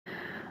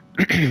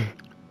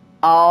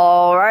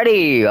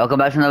Alrighty, welcome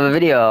back to another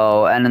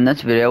video, and in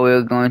this video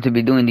we're going to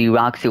be doing the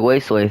Roxy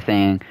Raceway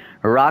thing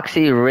we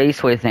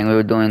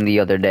were doing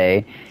the other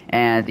day,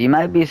 and you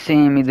might be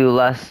seeing me do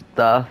less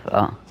stuff.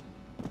 Oh.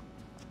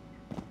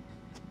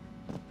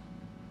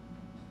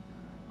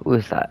 Who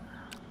is that?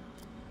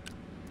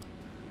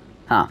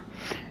 Huh.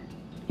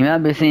 You might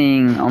be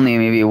seeing only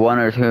maybe one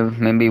or two,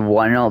 maybe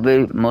one,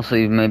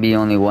 mostly maybe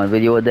only one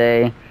video a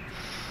day.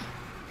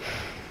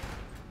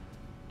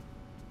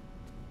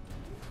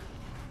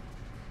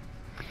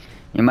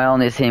 You might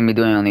only see me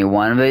doing only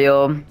one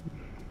video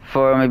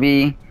for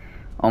maybe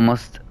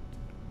almost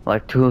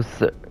like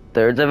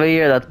two-thirds of a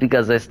year. That's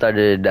because I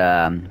started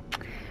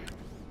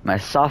my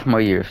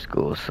sophomore year of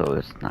school, so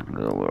it's not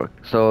gonna work.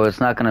 So it's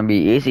not gonna be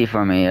easy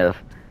for me if,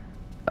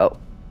 oh,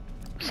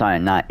 sorry,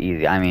 not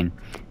easy. I mean,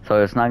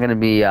 so it's not gonna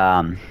be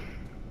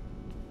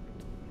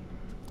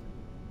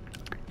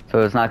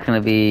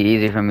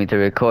easy for me to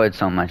record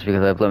so much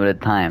because I have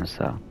limited time.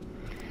 So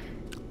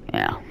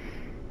yeah.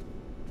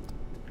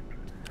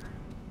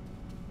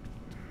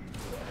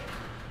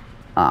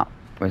 Ah,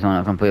 we're on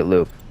a complete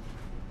loop.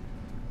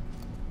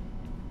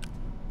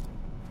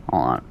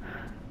 Hold on.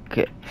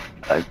 Okay,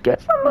 I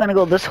guess I'm gonna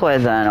go this way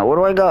then. Where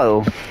do I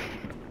go?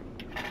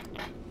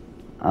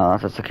 Oh,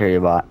 that's a security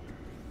bot.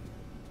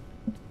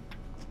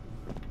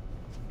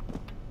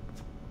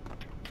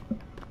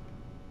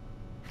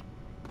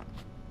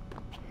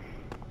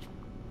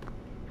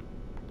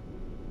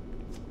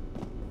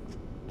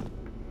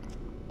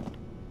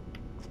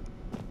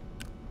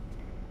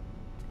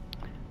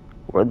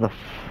 Where the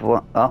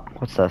oh,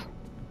 what's this?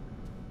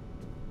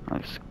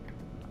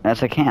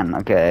 Yes, I can.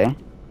 Okay.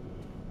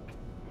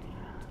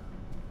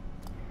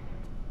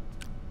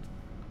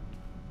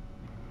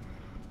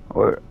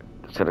 We're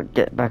just gonna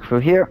get back through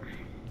here.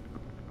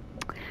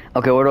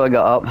 Okay, where do I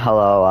go? Oh,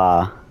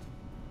 hello.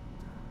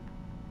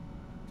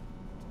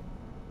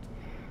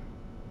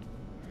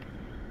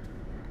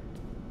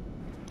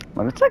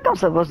 Well, it's like I'm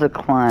supposed to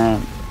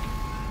climb.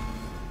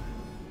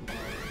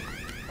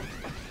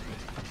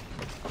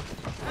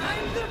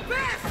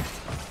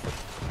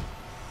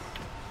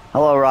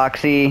 Hello,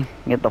 Roxy.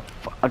 Get the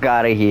fuck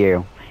out of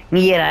here.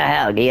 Get the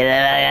hell, get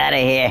out of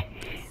here.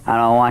 I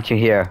don't want you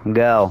here.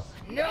 Go.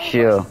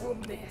 Shoo.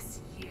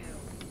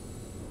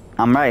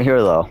 I'm right here,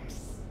 though.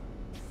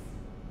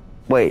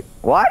 Wait,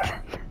 what?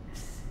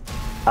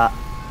 I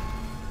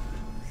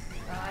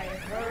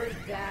heard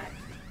that.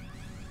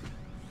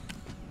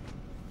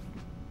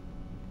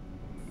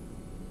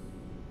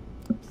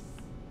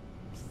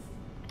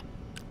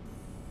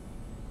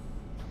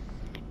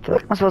 I feel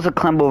like I'm supposed to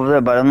climb over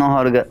there, but I don't know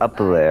how to get up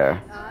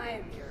there.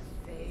 I'm your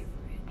favorite.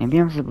 Maybe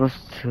I'm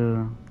supposed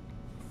to...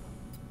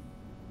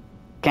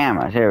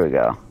 Cameras, here we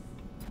go.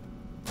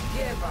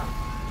 Give up.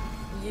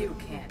 You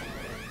can't.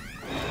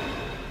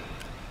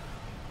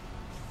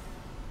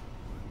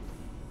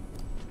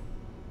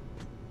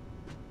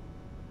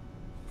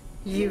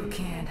 You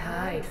can't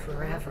hide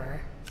forever.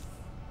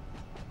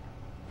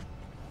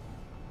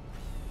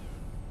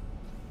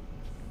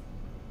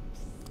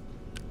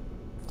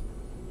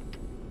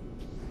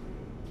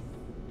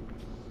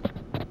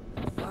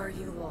 Are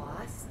you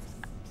lost?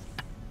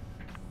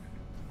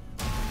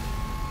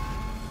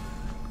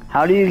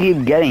 How do you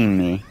keep getting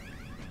me?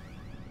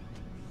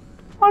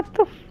 What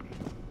the f...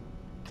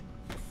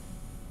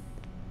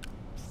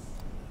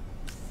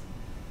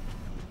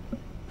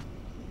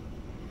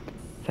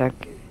 Check.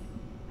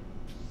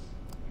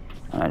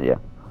 No idea.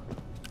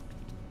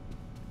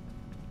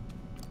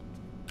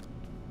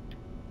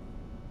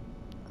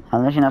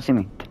 How did she not see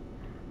me?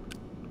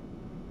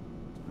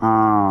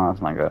 Oh,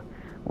 that's not good.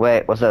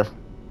 Wait, what's this?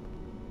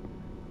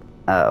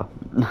 Oh.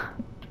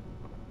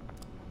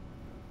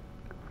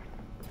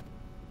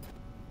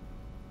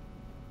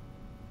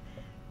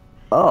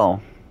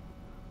 Oh.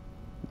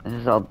 This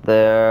is out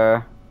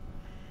there.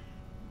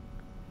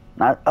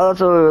 Not, oh, that's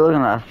what we were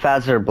looking at.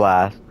 Faster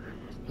Blast.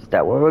 Is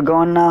that where we're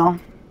going now?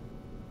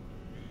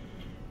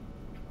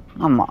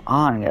 Come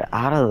on, get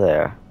out of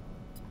there.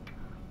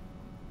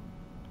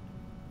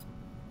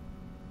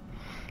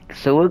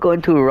 So we're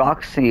going to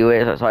Roxy.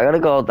 Wait, so I gotta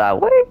go that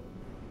way?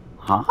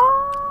 Huh?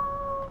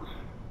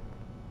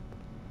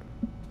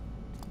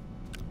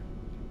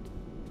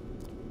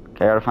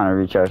 Okay, I gotta find a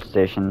recharge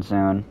station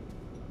soon.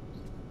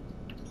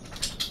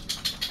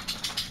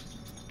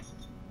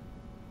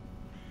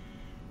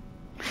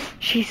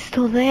 She's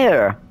still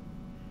there.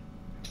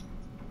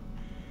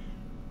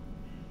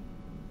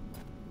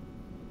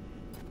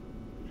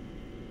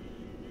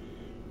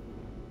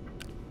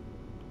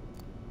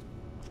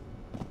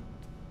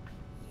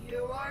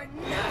 You are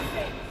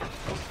nothing.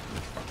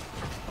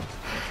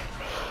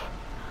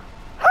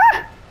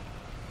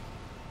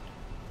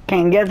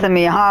 Can't get to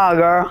me, huh,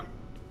 girl?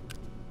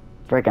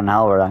 Freaking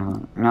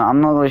hell, no, I'm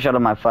not really shut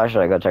off my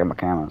flashlight. I gotta check my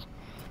cameras.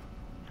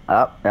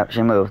 Oh, yep,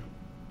 she moved.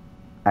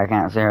 I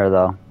can't see her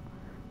though.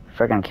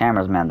 Freaking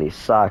cameras, man, these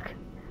suck.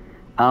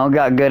 I don't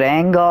got good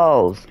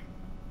angles.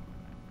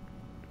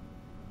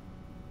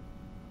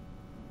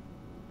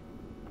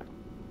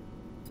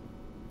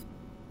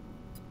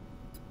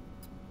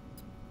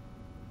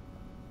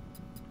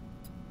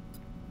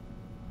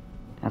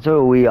 That's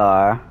where we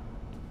are.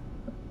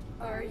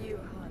 Are you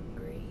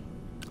hungry?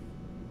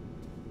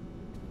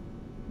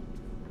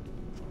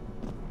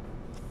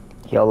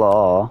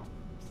 Hello.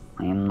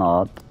 I am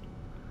not.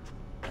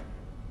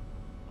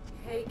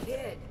 Hey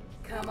kid,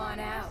 come on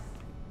out.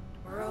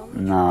 We're only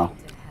No.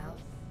 trying to help.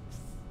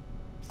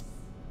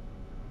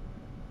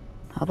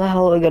 How the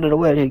hell do I get it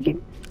away?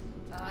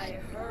 I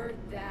heard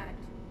that.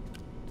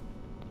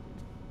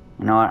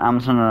 You know what? I'm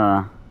just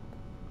gonna.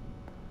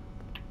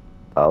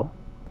 Oh.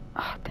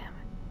 Oh, damn it.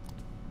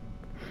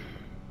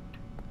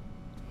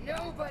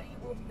 Nobody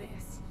will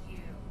miss you.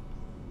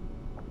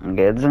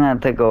 Okay, it's gonna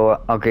take a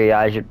while. Okay, yeah,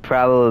 I should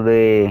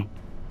probably.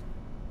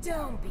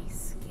 Don't be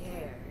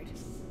scared.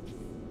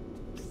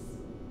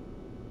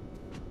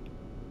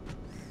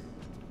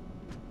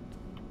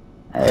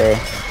 Hey.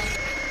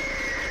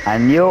 I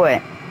knew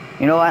it.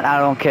 You know what? I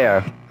don't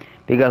care.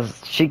 Because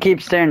she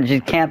keeps staring,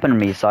 she's camping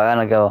me, so I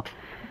gotta go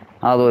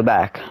all the way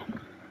back.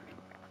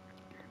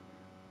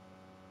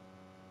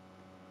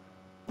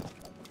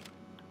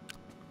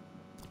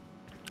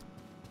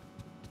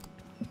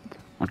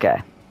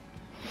 Okay.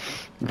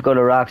 Let's go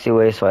to Roxy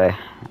Raceway.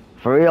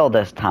 For real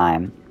this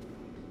time.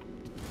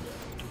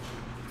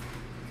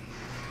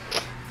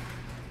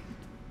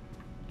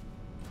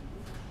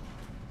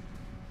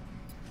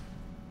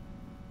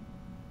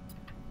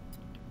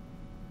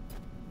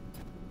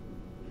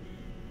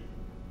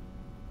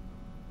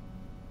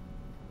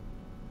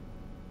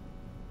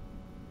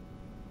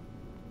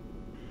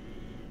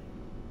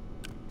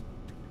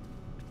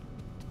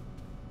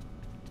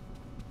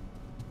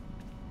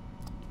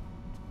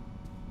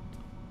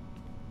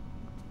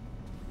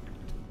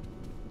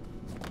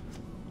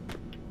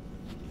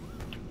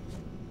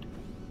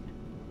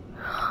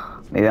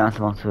 Maybe I'm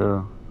supposed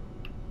to...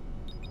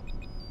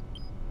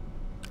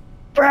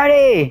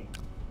 Freddy!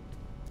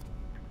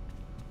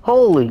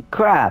 Holy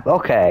crap,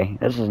 okay,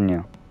 this is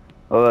new.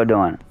 What are we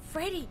doing?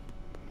 Freddy,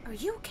 are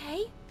you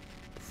okay?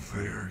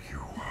 There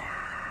you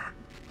are.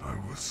 I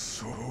was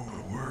so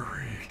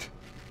worried.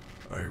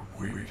 I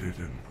waited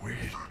and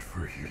waited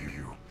for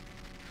you.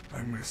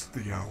 I missed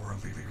the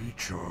hourly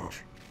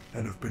recharge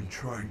and have been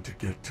trying to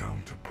get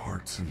down to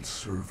parts and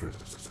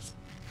service.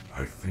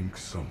 I think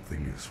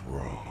something is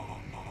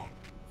wrong.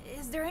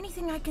 Is there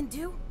anything I can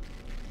do?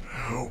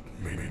 Help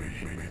me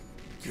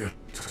get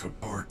to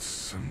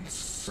parts and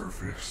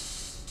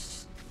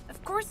service.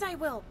 Of course I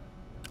will.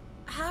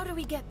 How do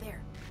we get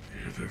there?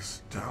 It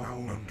is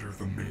down under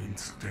the main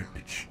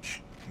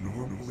stage.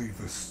 Normally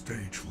the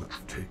stage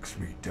lift takes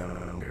me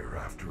down there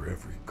after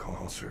every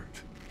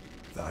concert.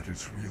 That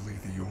is really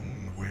the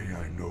only way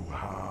I know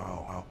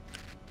how.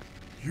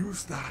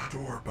 Use that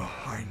door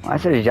behind you. Why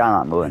is John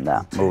not moving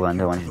down? It will Moving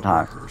take when you you to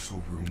talk. the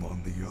rehearsal room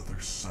on the other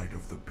side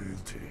of the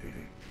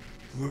building.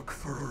 Look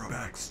for a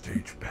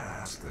backstage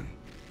pass, then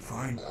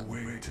find a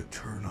way to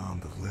turn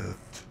on the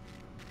lift.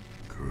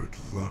 Good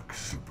luck,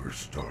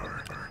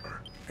 superstar.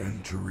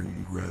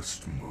 Entering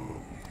rest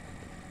mode.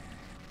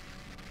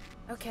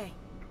 Okay,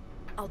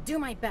 I'll do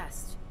my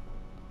best.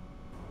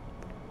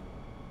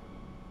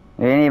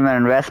 You didn't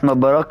even rest mode,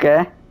 but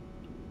okay.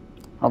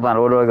 Hold on,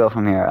 where do I go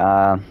from here?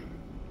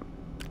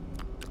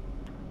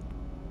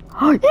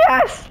 Oh,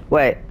 yes!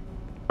 Wait.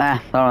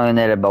 Don't really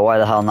need it, but why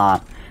the hell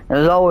not?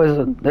 There's always,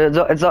 it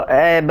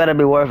better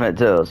be worth it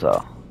too,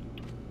 so.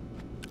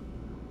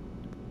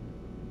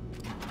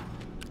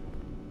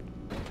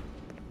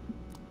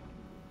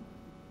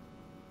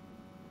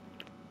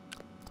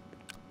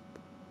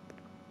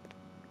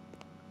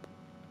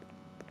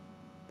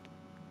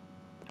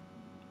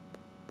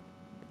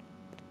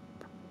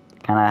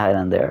 Can I hide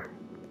in there?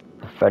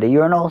 The Freddy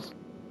urinals?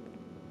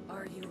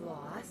 Are you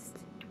lost?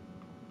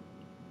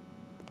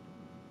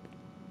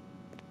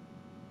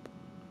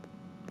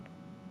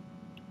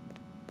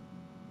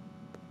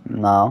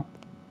 No.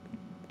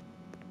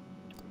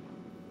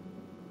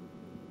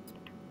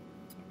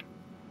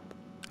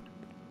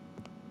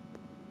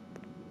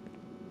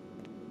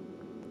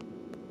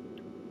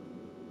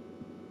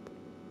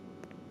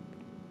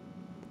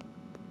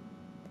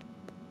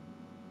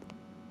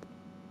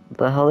 What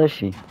the hell is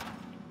she?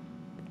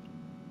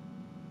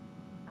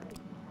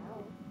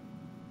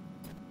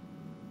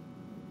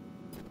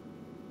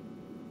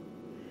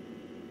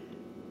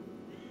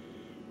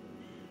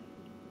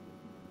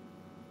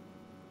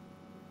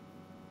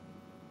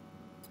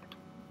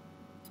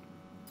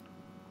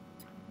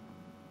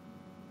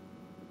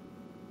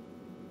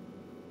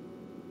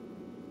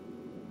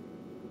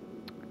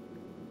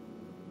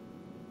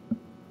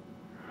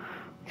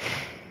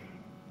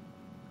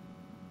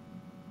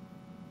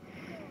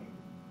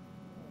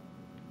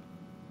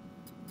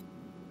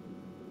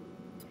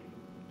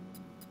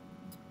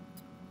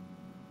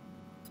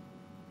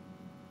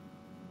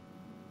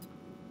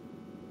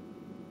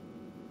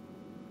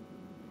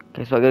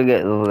 Okay, so I gotta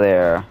get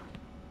there.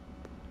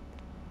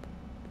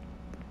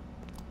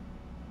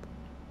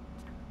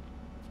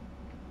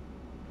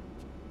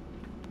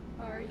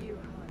 Are you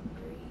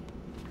hungry?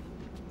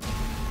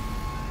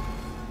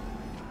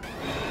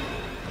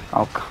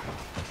 Oh,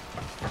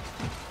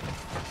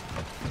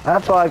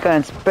 that's why I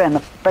couldn't spin the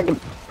freaking.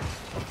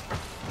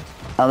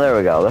 Oh, there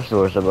we go. That's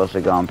where we're supposed to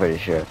go, I'm pretty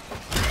sure.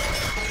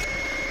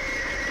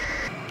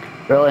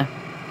 Really?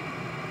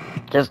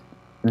 Just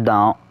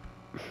don't.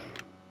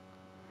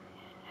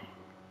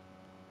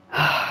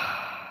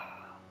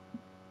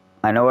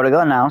 I know where to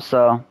go now,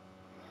 so.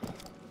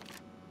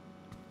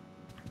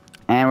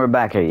 And we're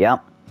back here,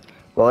 yep.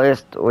 Well, at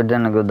least we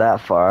didn't go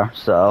that far,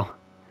 so.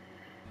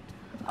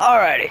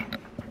 Alrighty.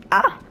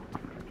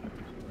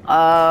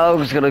 I'm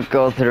just gonna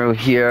go through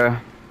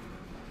here.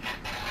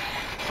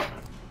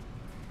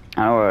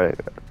 I know where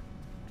to go.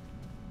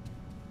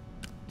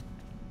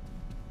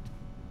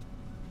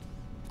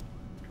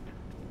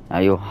 Now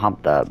you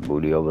hop that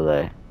booty over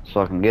there.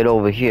 So I can get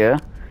over here.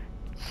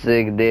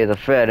 Sig de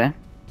Freddy.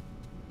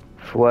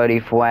 Freddy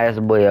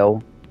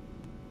Fazbear.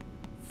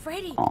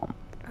 Freddy, are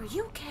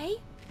you okay?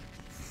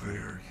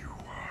 There you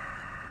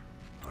are.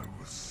 I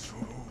was so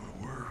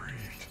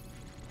worried.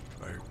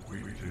 I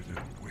waited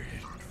and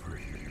waited for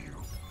you.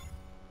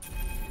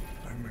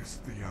 I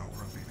missed the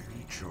hourly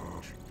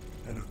recharge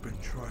and have been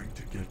trying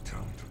to get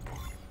down to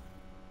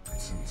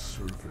parts and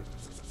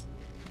service.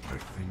 I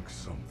think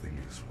something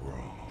is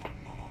wrong.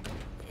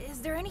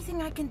 Is there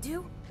anything I can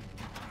do?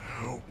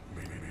 Help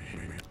me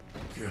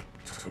get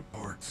to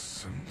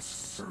parts and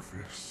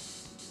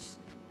service.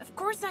 Of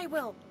course I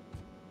will.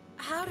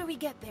 How do we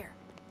get there?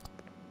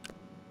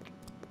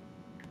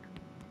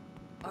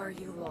 Are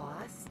you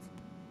lost?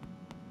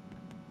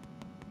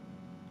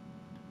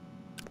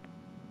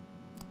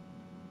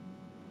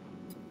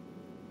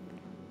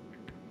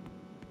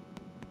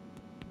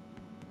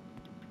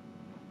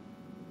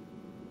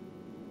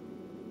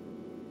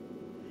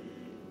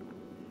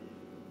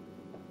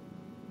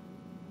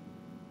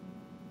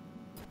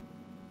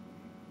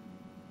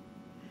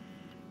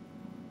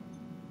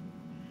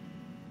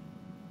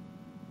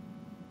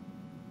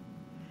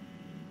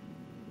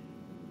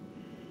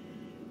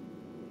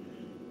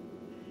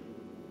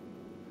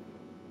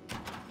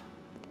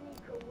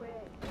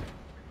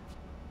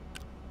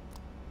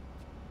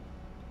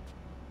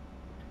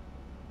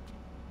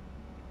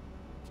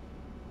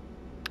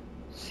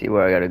 See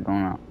where I gotta go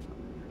now.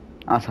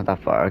 Oh, it's not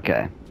that far,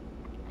 okay.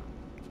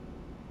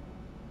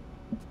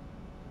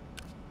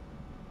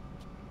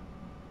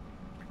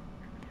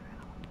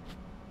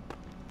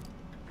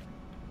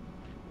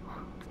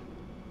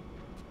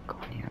 Go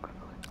in here, go.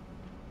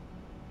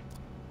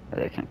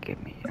 They can't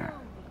get me here.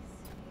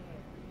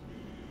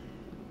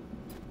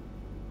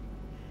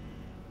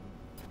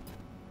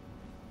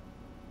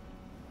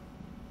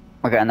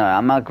 Okay, no,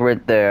 I'm like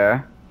right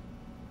there.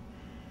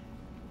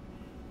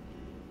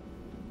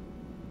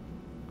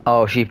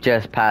 Oh, she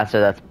just passed her,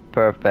 that's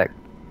perfect.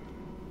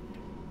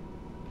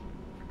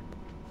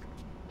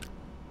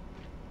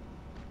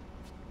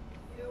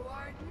 You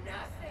are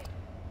nothing.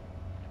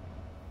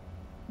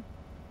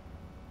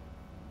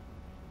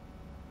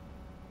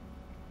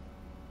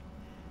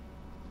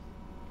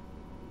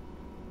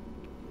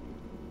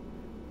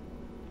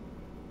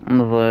 I'm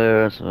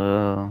there,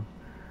 so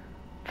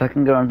if I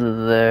can go into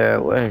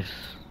there, where's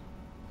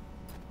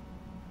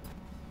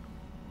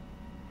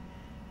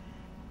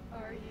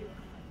Are you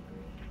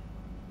hungry?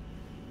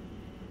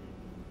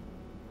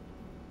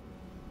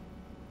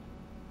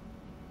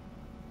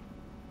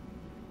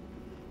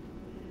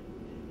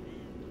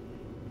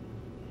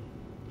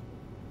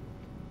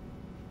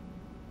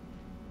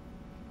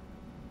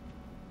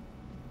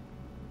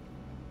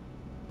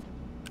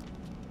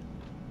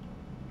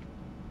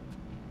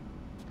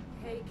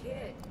 Hey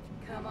kid,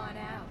 come on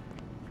out.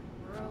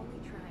 We're only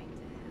trying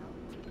to help.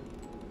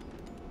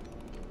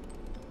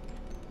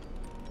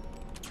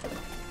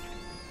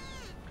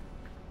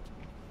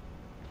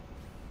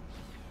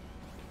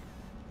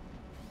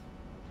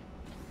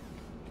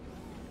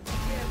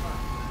 Give up.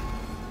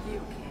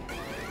 You can't.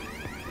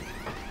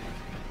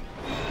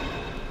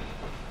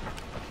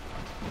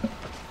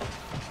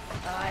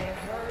 I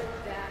heard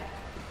that.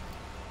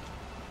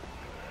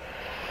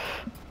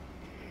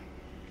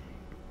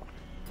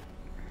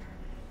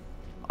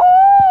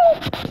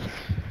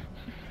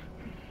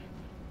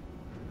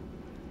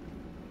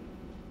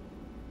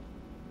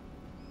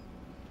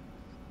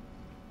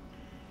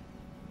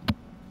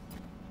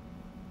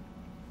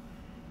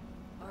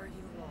 Are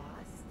you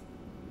lost?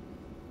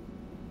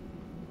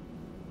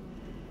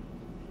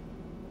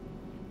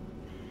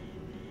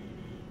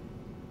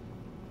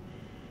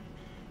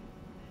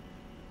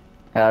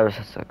 yeah, I was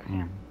just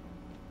looking.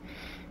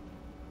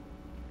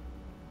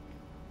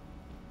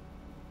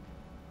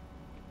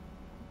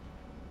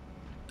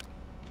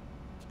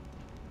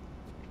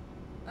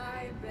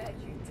 I bet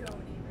you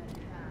don't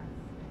even have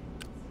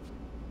friends.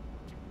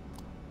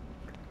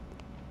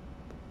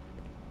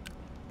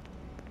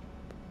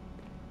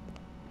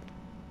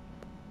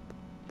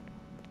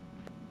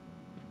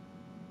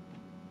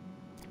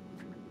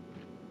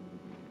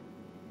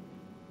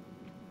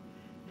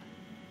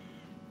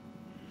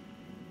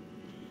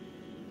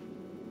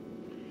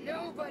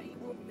 Nobody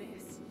will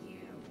miss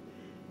you.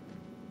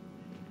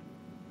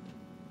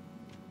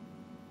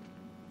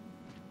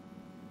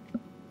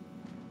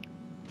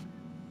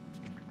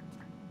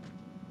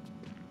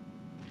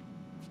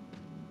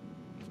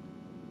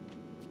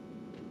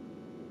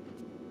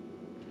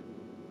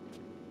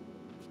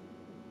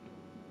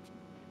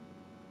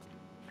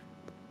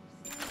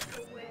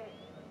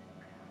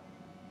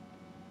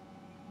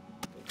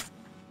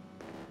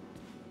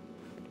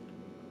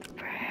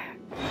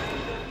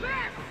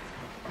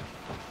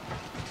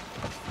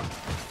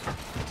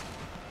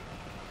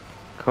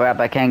 crap,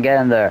 I can't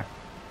get in there.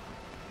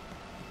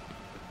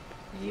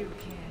 You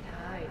can't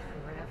hide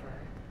forever.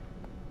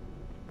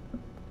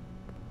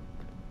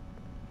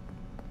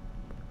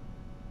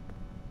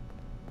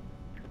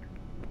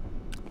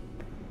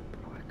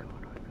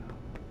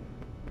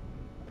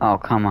 Oh,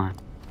 come on.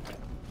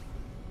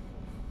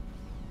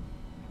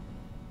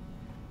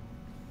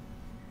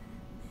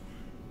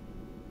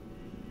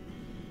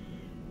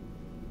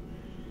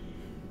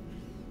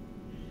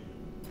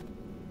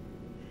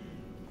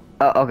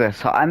 Oh, okay,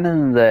 so I'm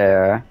in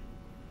there.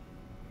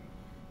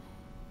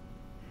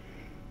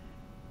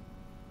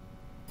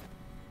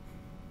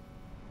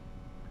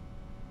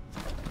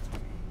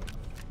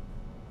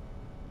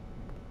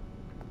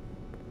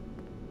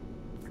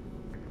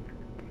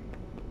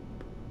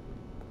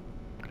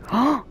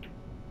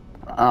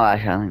 Oh,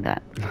 actually, I think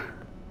that.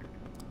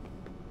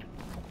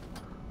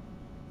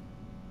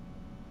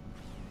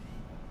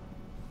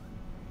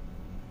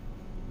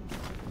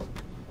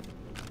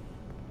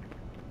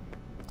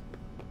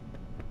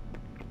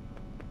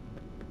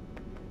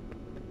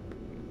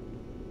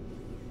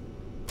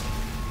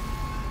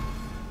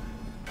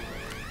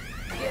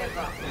 Give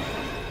up.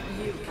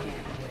 You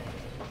can't win.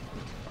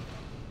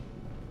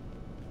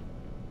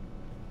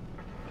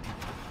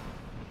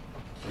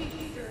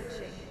 Keep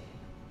searching.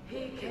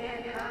 He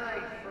can't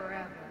hide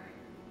forever.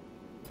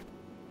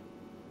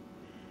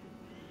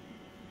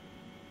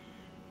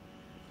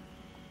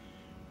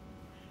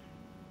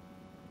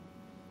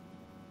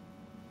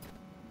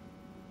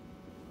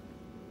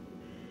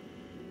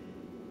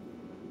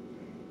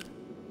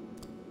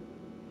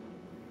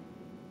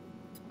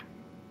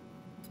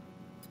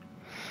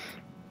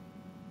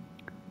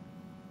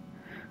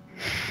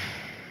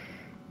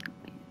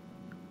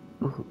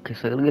 Ooh, okay,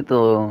 so I gotta get the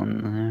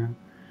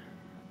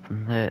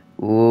from there.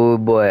 Ooh,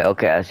 boy.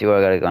 Okay, I see where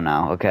I gotta go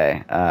now.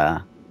 Okay,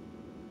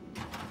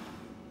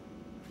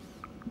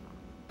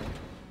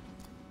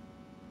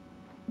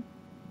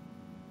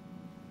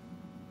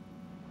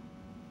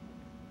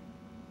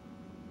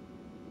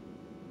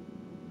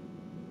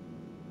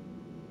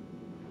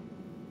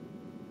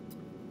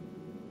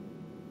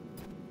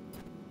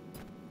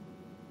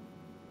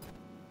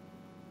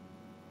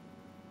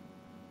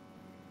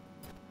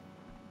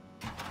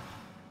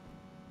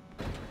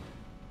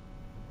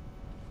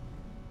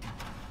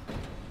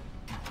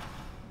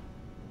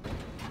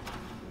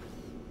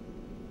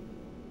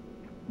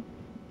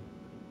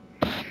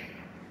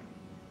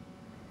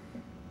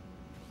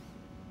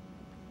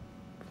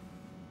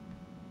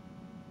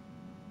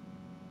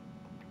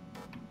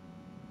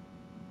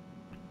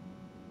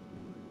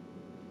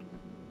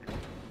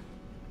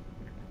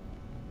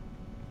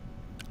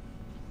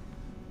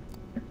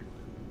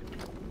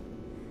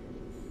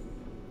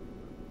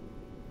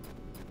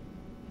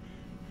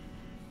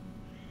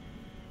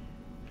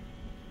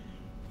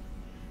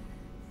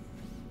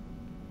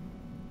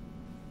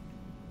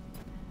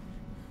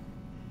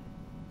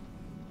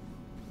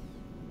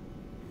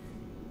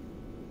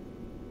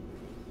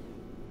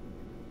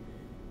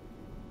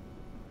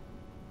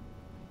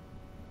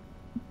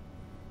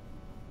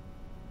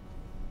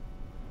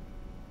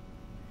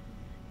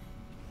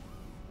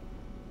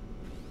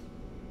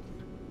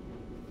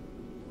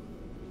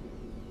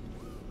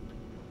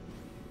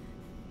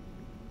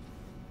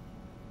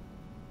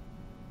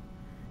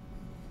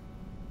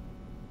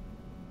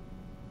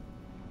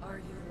 Are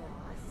you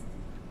lost?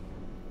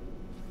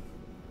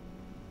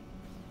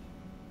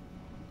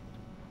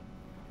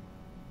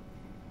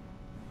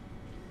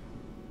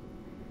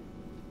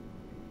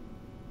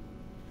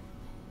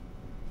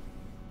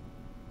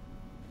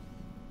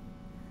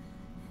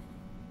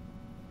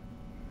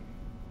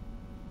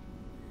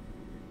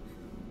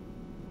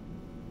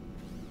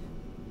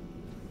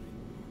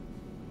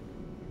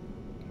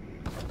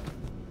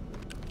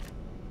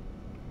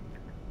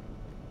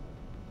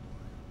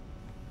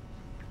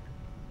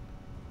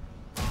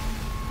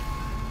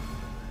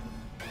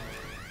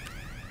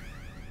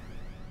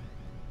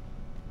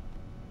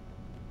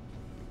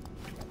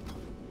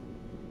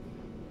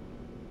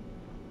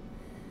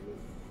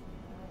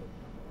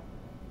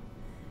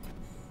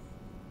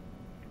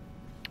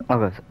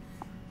 okay.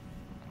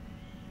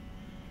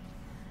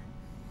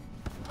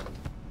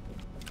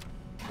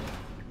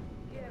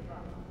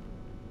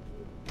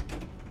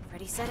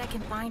 Freddy said I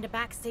can find a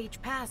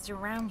backstage pass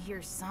around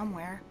here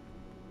somewhere.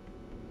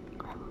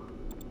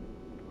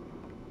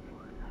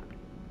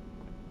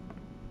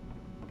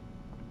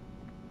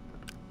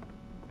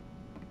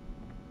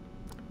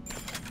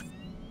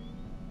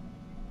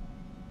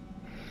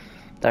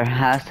 There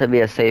has to be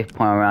a safe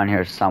point around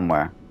here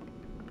somewhere.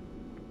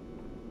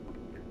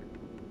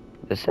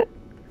 Is it?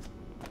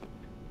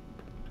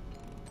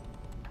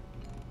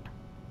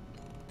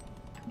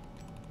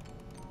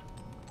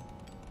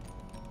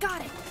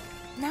 Got it!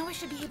 Now I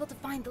should be able to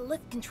find the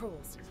lift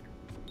controls.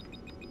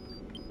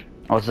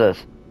 What's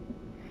this?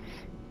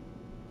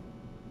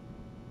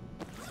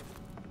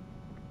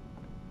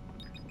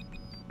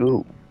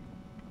 Ooh.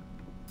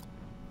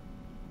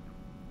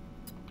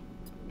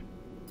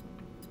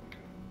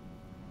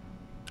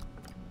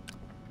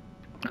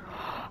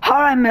 How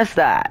did I miss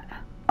that?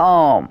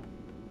 Oh.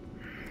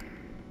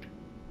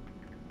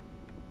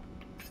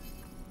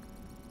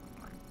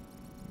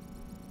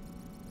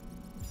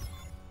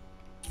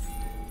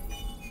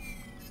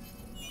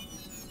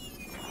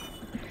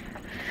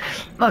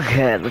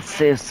 Okay, let's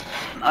save.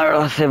 Alright,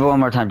 let's save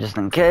one more time just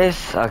in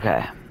case.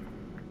 Okay.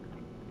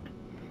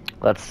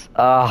 Let's.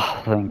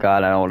 Oh, thank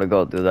God, I don't want to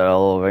go through that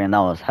all over again. That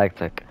was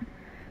hectic.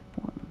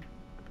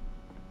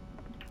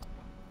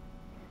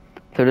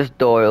 So this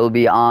door will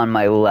be on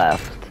my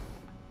left.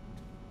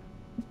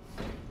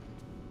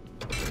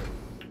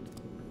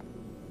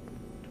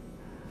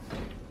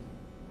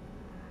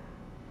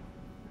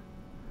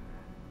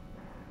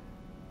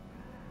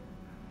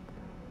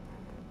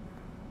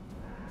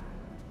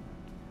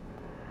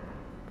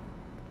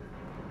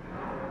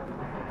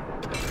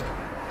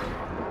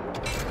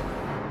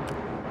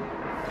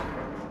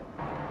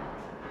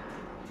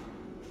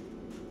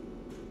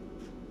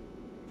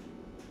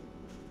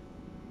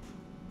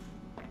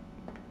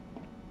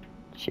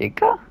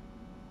 Chica?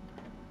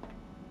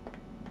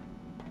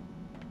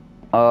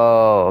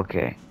 Oh,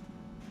 okay.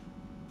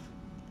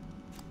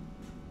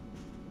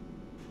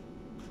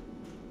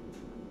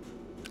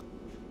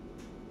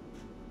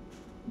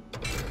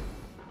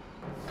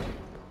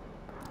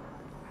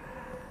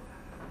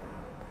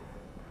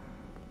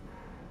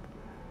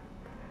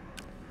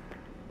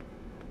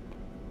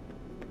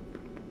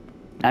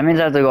 That means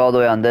I have to go all the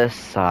way on this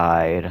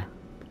side.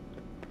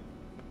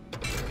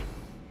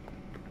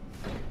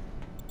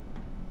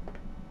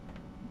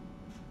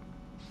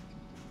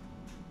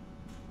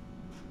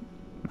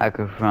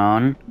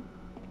 Microphone.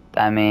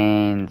 That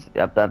means,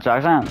 yep, that's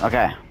Roxanne.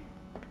 Okay.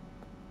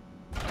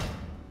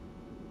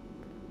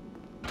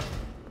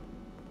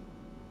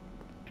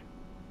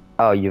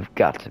 Oh, you've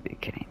got to be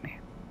kidding me.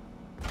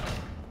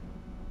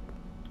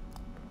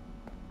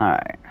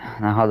 Alright.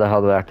 Now how the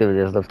hell do I activate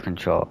this lift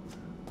control?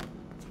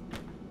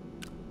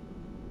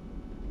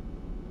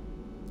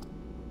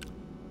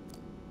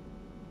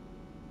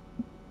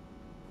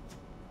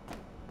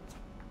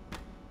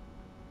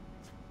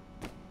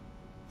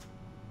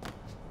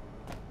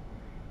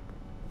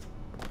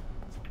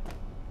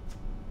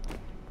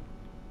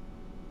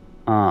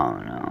 Oh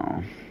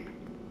no.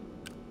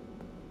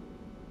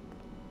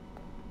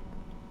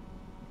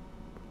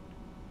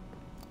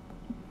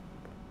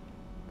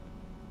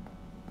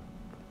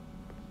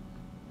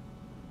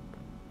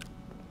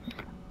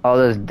 Oh,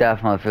 this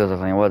definitely feels like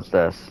something. What's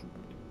this?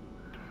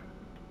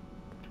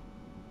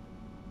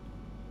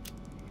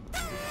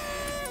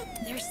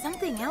 There's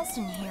something else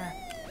in here.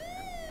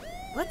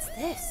 What's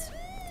this?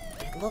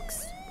 It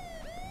looks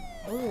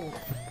old.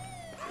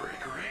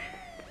 Gregory?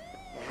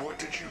 What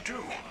did you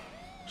do?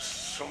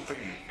 Something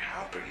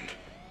happened.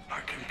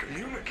 I can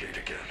communicate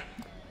again.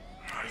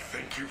 I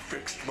think you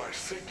fixed my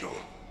signal.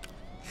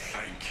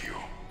 Thank you.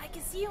 I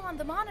can see you on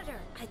the monitor.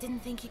 I didn't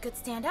think you could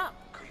stand up.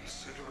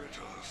 Consider it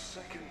a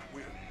second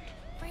wind.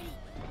 Freddy,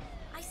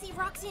 I see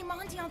Roxy and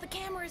Monty on the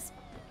cameras.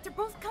 They're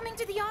both coming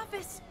to the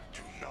office.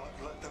 Do not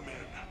let them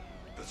in.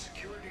 The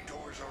security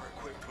doors are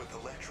equipped with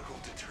electrical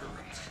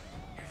deterrents.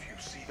 If you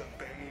see them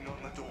banging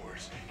on the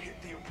doors,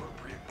 hit the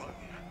appropriate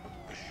button.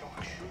 The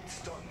shock should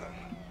stun them.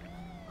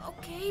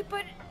 Okay,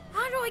 but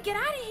how do I get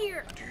out of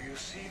here? Do you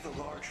see the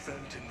large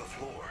vent in the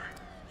floor?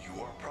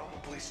 You are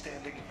probably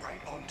standing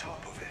right on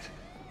top of it.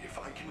 If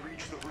I can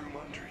reach the room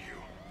under you,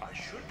 I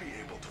should be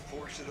able to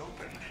force it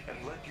open and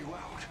let you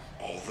out.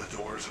 All the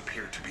doors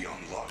appear to be on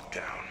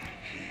lockdown.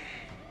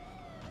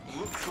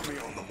 Look for me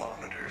on the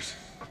monitors.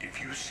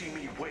 If you see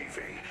me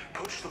waving,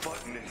 push the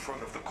button in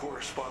front of the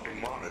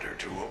corresponding monitor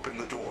to open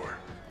the door.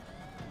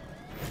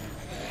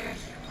 There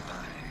you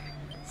are.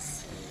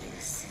 See you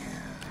soon.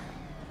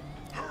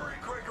 Hurry,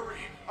 Gregory!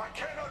 I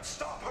cannot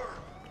stop her!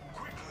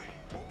 Quickly,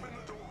 open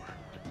the door.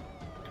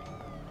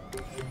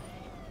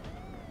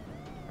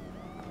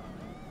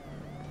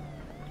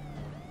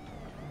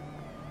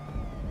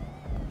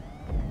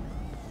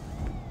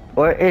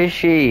 Where is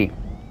she?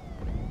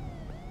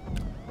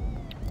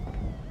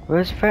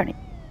 Where's Freddy?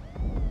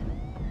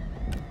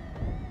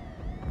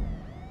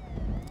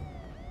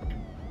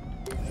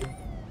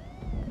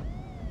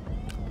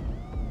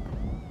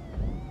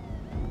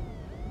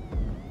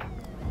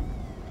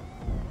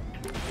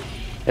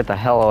 Get the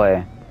hell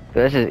away.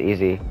 This is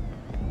easy.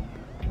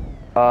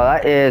 Oh,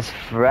 that is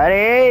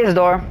Freddy's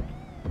door.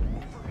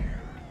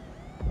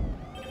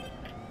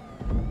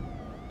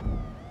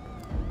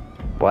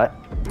 What?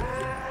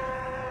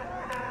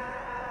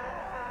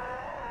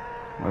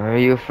 Where are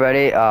you,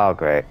 Freddy? Oh,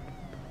 great.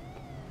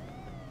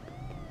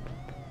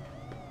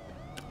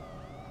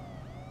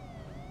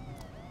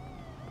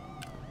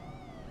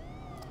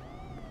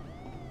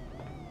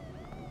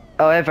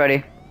 Oh, hey,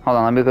 Freddy. Hold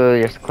on, let me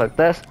go just click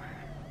this.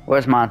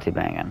 Where's Monty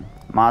banging?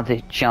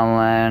 Monty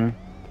chilling.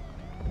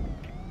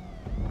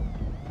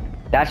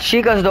 That's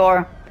Chica's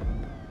door.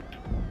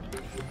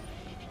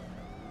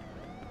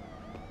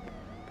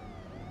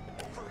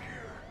 Over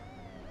here.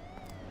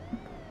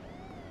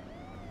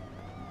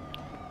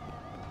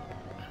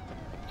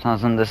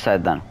 Sounds on this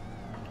side then.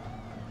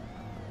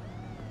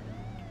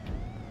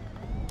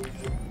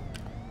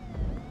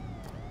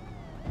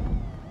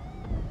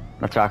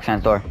 That's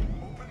Roxanne's door.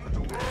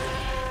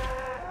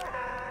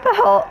 The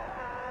hell?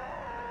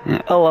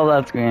 I love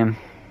that scream.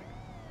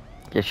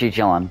 Yeah, she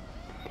chilling.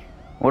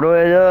 What do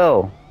I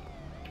do?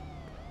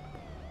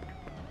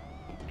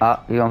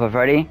 You going for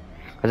Freddy?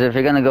 Because if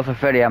you're gonna go for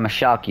Freddy, I'ma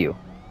shock you.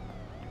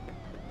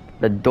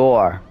 The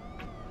door.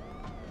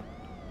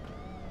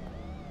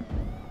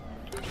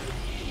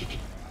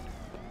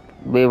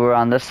 We were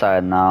on this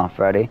side now,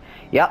 Freddy.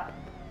 Yep.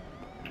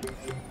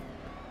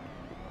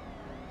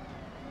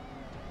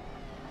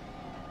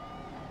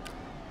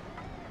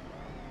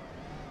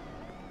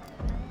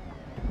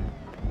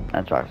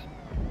 That's right.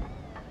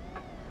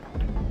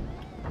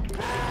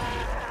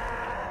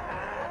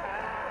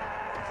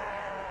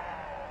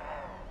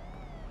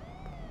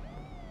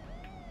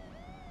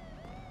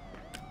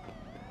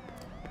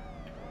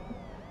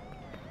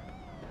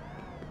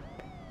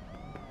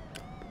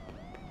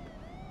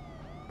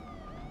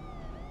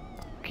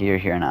 Okay, you're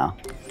here now.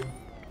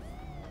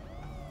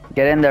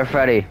 Get in there,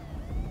 Freddy.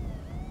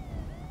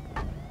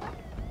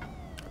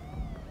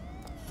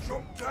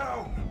 Jump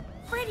down!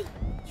 Freddy,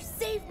 you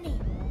saved me.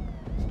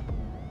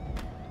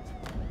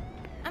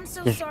 I'm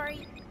so Yes.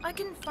 sorry. I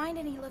couldn't find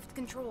any lift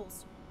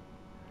controls.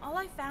 All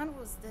I found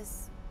was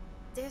this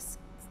disc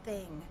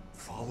thing.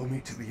 Follow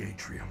me to the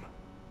atrium.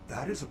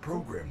 That is a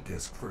program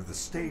disc for the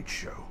stage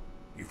show.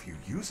 If you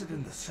use it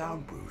in the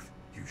sound booth,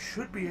 you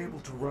should be able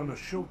to run a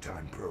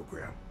Showtime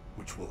program,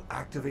 which will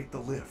activate the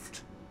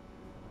lift.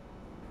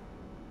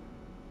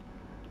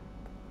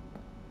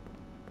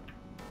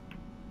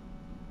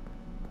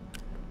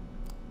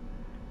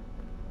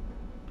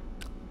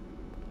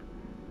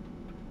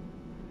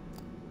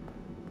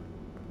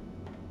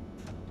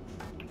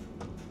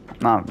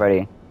 Come on,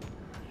 Freddy.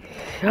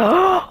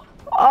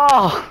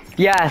 Oh,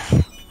 yes.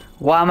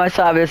 Why am I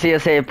so obviously a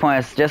save point?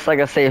 It's just like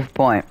a save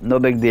point. No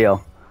big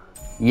deal.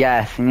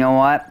 Yes, you know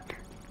what?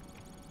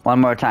 One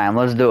more time.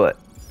 Let's do it.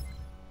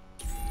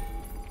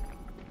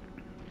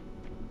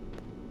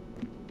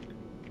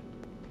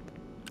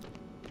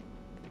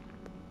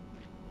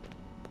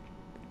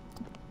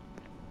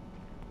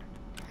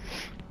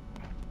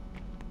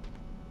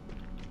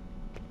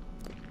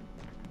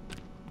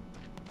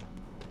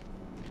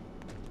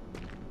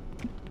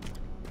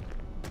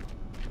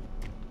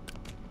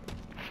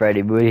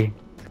 Freddy booty.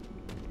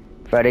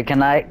 Freddy,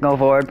 can I go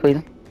forward,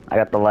 please? I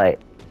got the light.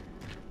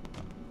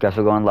 Guess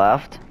we're going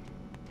left.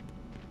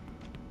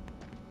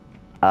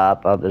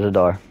 Up, there's a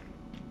door.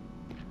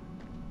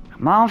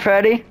 Come on,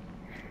 Freddy.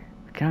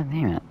 God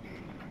damn it.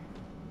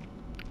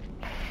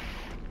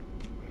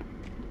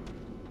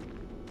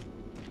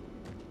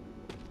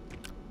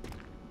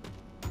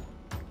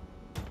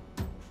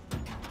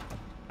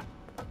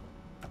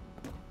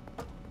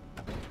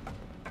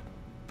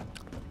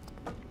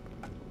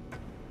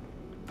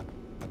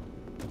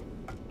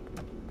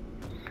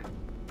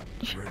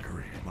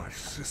 Gregory, my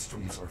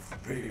systems are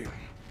failing.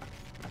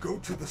 Go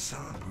to the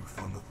sound booth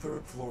on the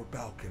third floor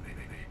balcony.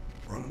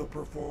 Run the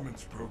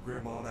performance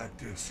program on that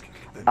disc.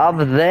 Then Up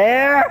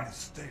there? on the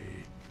stage.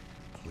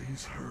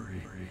 Please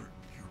hurry.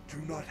 You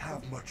do not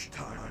have much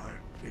time.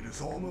 It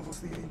is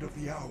almost the end of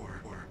the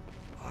hour.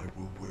 I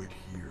will wait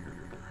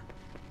here.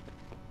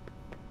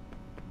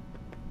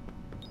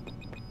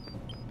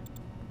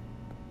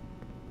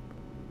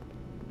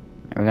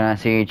 We're gonna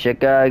see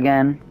Chica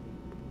again.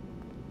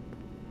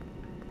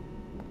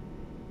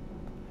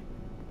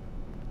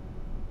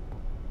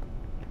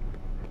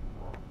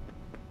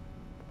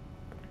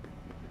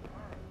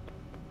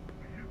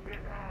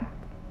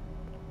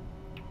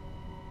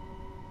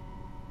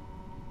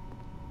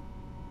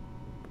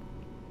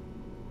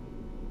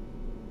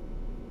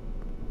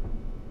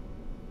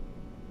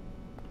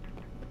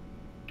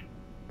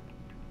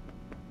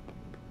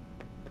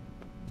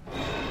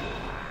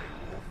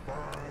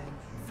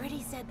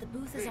 Freddy said the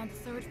booth is on the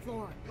third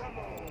floor.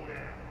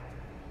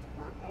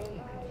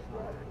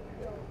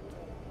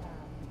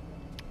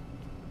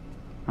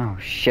 Oh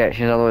shit,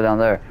 she's all the way down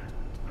there.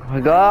 We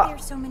Why go. are there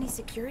so many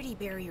security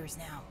barriers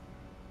now?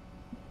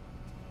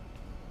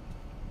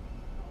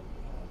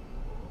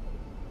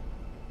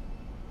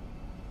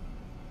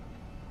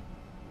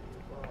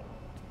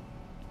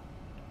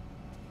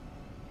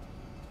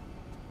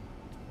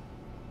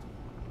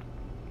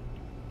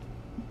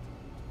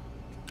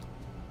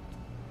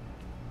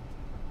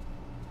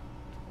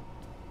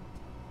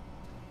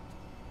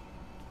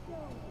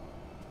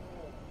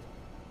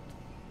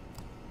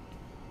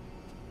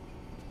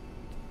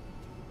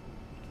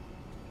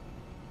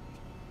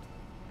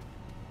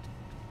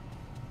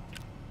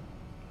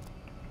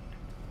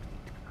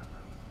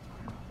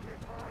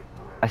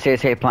 I see a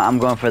save point. I'm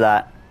going for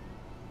that.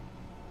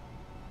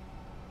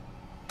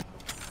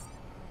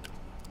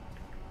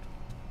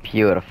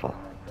 Beautiful.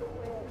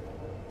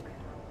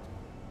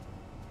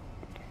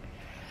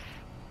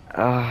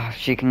 If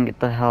she can get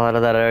the hell out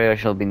of that area,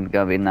 she'll be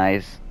gonna be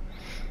nice.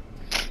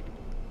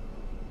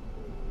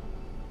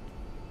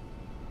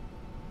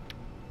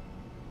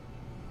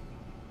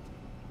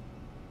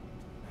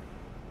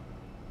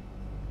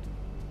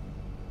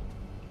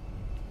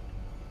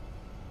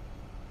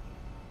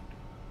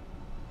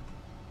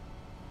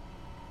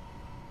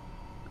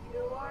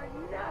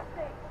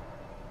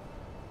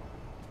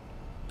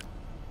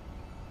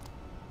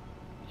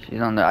 She's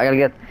on there. I gotta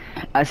get.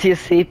 I see a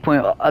save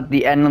point at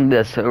the end of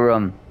this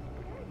room.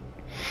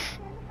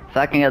 If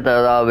I can get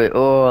there,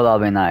 that'll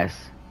be nice.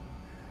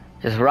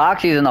 Just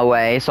Roxy's in the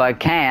way, so I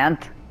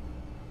can't.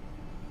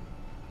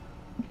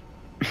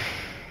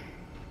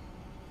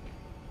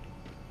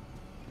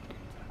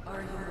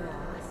 Are you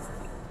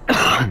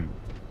lost?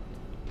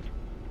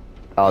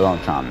 Oh,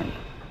 don't tell me.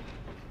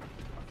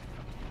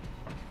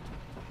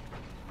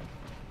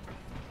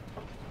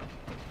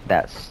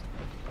 That's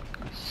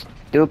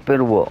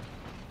stupid wolf.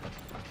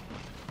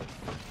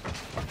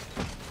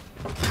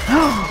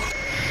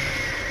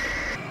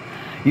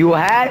 You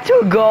had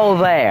to go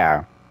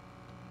there.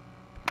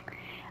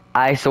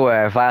 I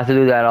swear, if I have to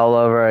do that all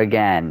over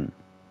again.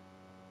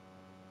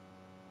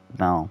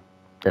 No.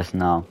 Just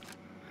no.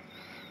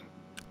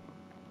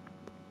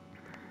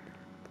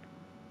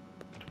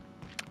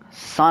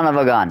 Son of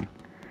a gun.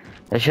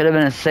 There should have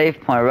been a safe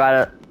point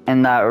right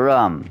in that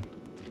room.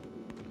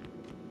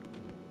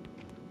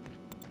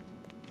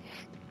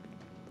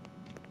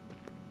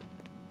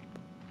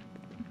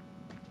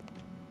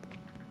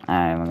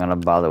 I'm gonna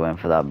bother waiting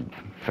for that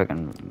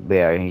freaking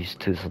bear. He's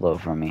too slow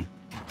for me.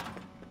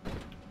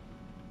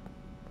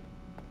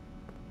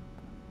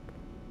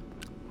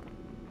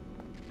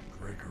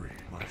 Gregory,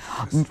 my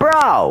sister.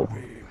 Bro!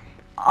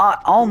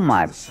 Oh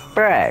my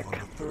frick. On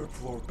the third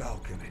floor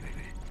balcony.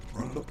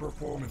 Run the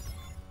performance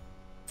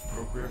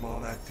program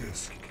on that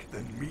disc,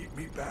 then meet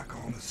me back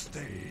on the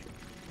stage.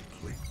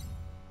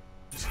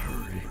 Please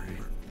hurry.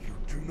 You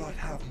do not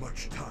have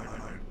much time.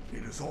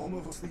 It is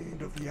almost the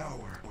end of the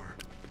hour.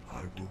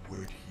 I will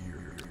wait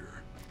here.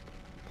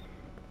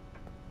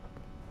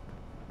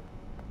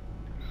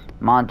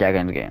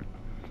 Montague game.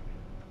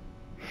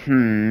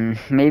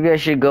 Maybe I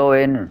should go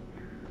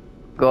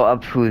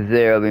up through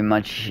there. It'll be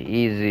much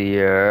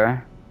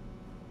easier.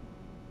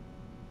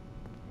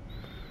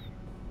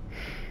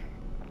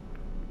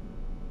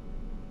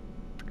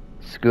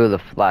 Screw the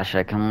flash.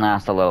 I can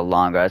last a little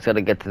longer. I just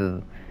gotta get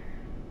to.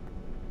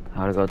 I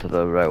gotta go to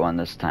the right one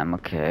this time.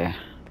 Okay.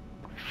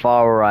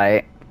 Far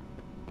right.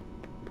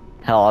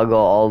 Hell, I'll go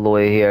all the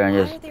way here and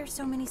Why just. are there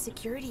so many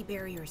security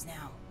barriers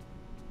now?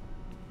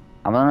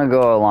 I'm gonna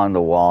go along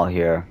the wall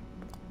here.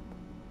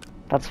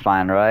 That's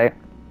fine, right?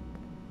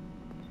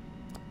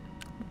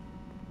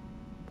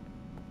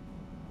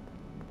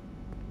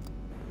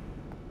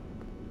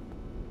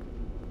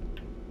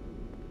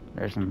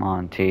 There's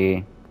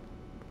Monty.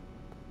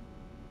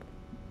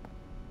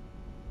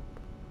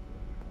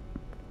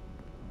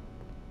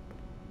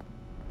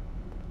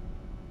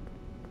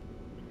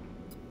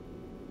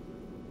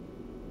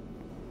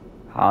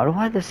 How do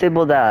I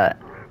disable that?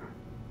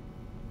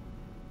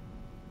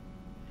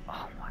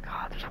 Oh my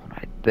god, there's one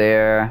right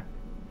there.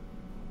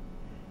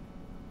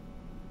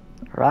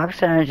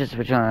 Roxanne is just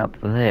switching up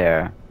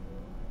there.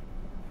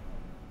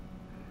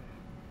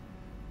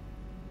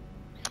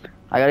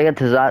 I gotta get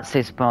to that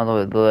safe spot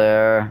over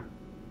there.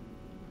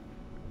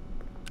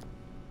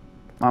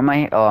 Where am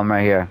I? Oh, I'm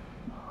right here.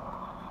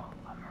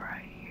 I'm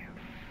right here.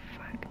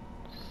 Fuck.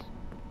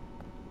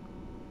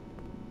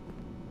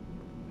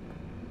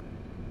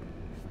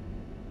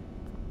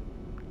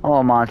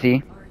 Hello,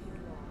 Monty.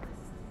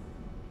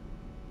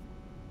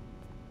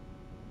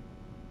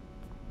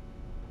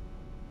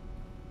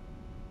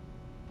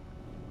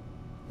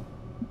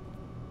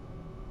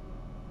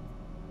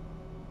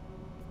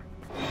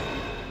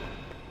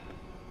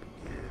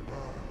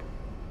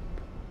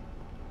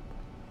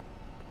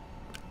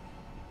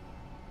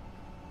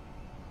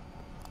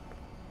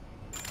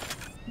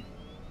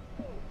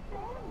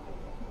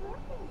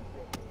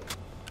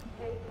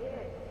 Hey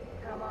kid,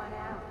 come on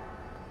out.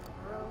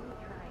 We're only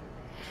trying to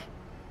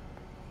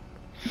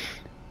help.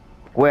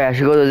 Wait, I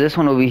should go to this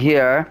one over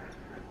here.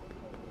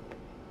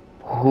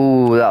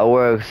 Ooh, that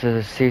works.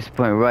 There's a 6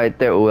 point right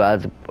there.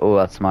 That's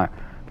smart.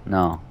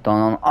 No,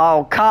 don't.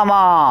 Oh, come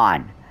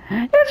on!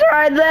 It's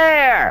right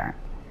there.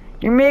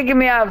 You're making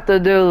me have to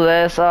do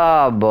this.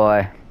 Oh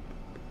boy.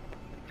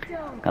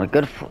 Got a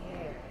good.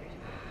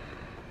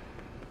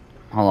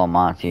 Hello,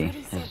 Monty.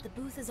 Freddy said the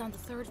booth is on the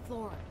 3rd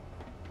floor.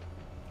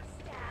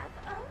 Staff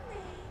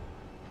only.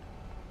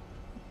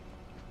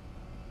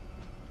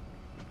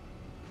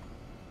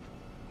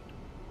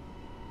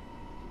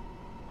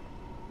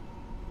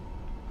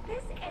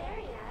 This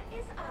area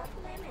is off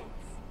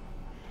limits.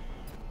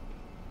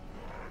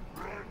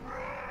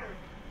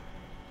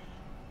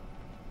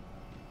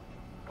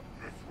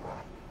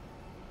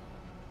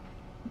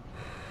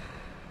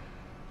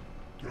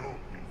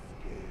 Don't be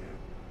scared.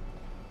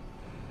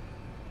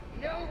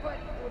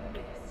 Nobody will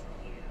miss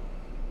you.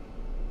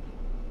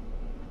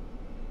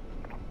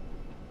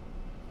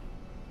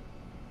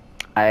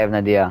 I have an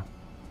idea.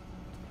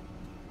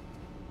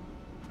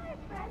 My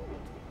friendly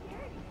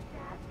security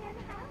staff can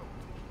help.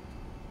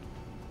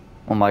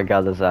 Oh my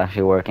god, this is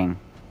actually working.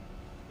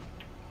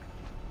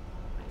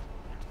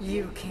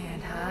 You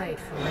can't hide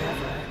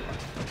forever.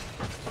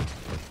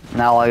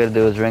 Now all I gotta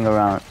do is ring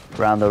around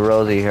the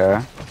rosy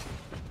here.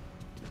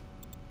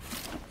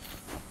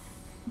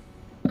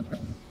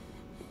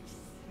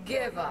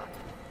 Give up.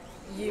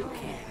 You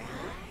can't.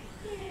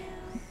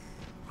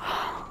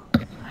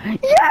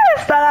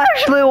 Yes, that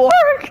actually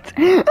worked.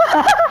 It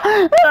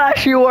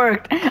actually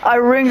worked. I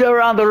ringed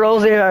around the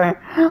rosy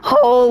hair.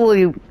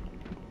 Holy.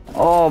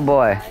 Oh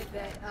boy. I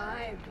bet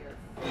I'm your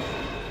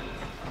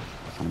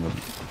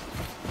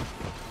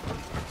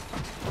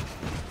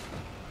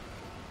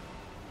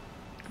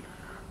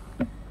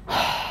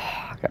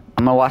Okay,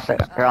 I'm gonna watch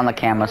her on the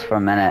cameras for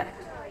a minute.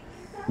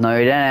 No,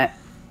 you didn't.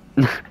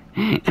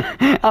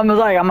 I'm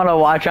like, I'm gonna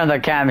watch her on the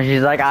camera.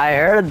 She's like, I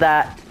heard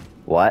that.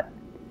 What?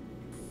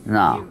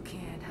 No. You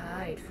can't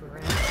hide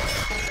forever.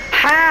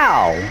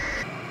 How?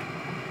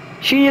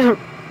 She just...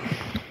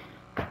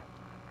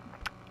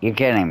 You're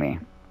kidding me.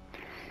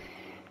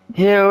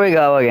 Here we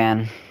go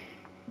again.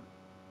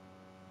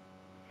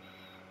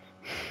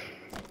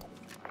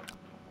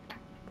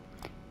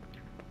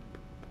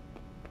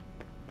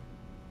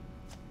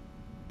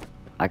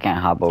 I can't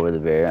hop over the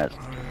barriers.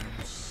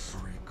 I'm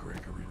sorry,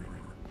 Gregory.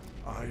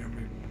 I am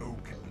in no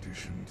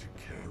condition to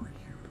carry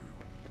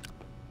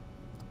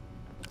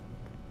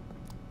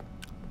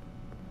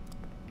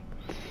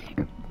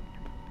you.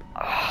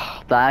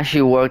 That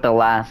actually worked the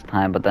last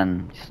time, but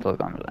then still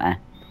going to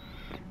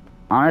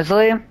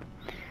Honestly,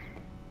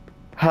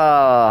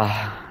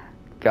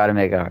 gotta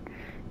make it hard.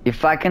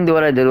 If I can do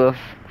what I did with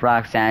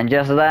Roxanne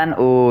just then,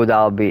 ooh,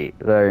 that'll be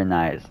very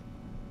nice.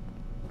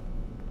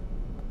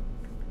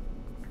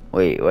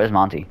 Wait, where's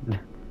Monty?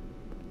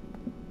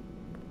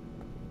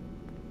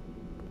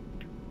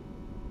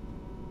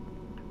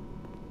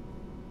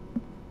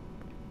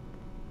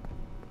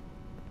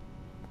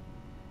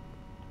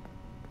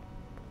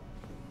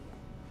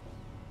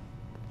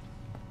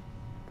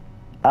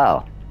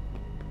 Oh.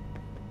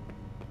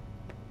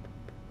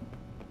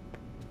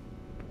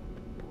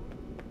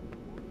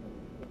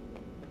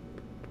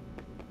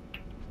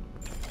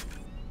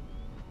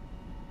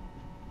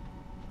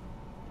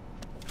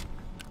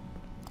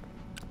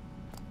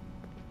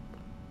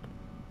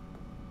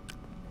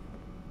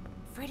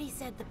 Freddy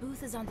said the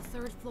booth is on the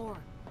 3rd floor.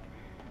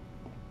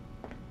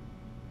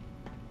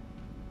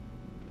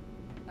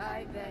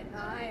 I bet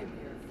I'm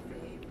your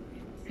favorite.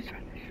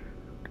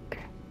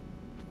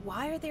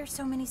 Why are there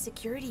so many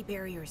security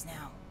barriers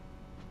now?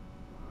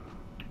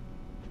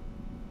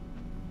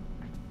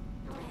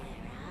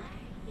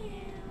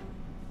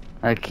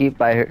 I keep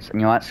by her. You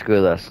know what?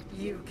 Screw this.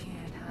 You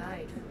can't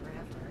hide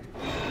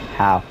forever.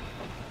 How?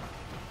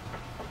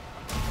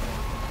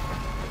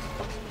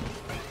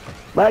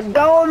 Let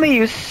go of me,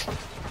 you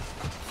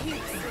Keep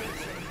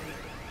searching.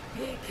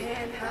 He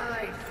can't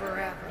hide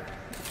forever.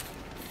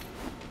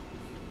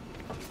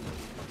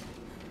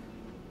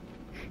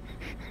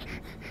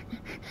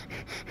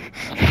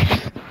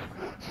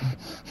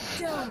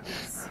 Don't be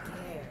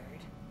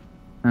scared.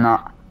 No.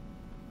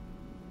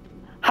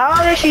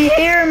 How does she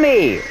hear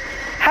me?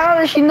 How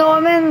does she know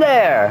I'm in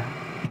there?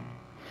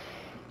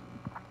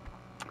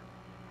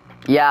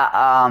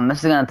 Yeah,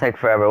 this is gonna take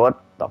forever.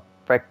 What the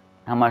frick?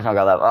 How much I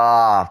got left?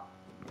 Oh,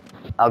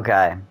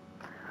 okay.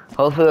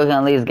 Hopefully we can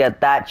at least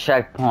get that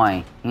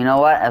checkpoint. You know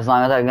what? As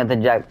long as I can get the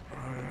check.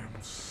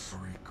 I'm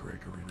sorry,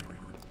 Gregory.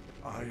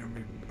 I am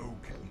in no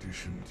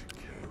condition to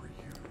carry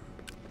you.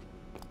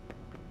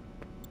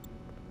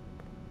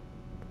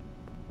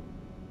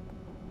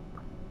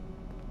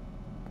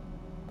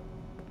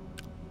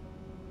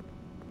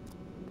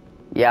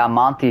 Yeah,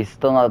 Monty's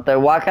still not there.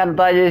 Why can't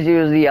I just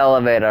use the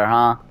elevator,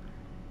 huh?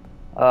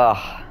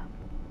 Ugh.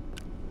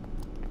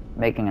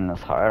 Making this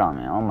hard on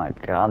me. Oh my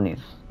god, these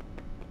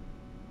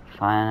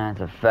finance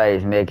of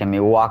face making me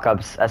walk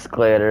up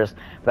escalators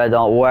that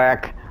don't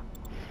work.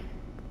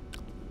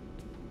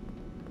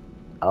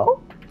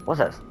 Oh? What's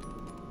this?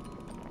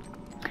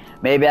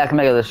 Maybe I can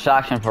make a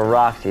distraction for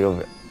Roxy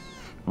over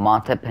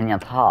Monte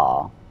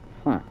Piñatal.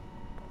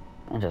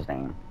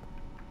 Interesting.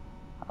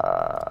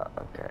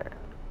 Okay.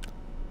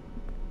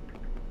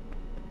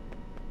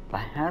 There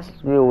has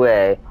to be a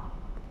way.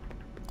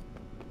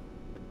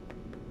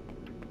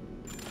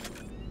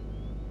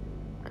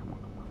 Come on.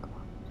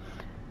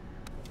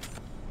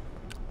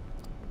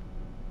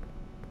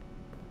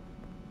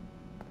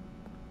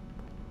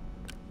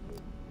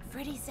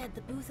 Freddy said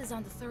the booth is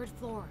on the 3rd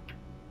floor.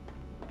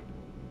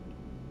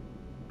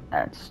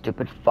 That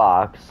stupid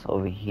fox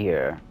over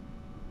here.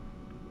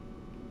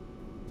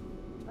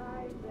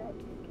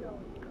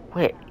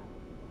 Wait.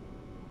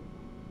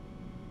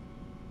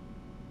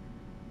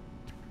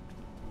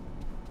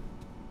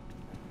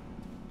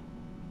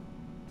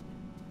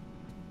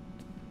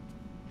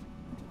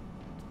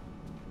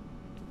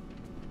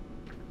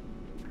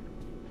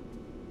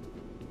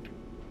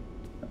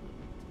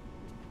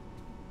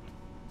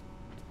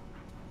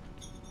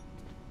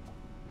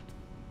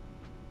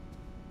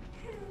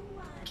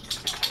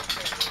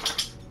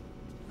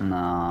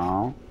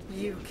 No.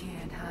 You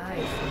can't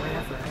hide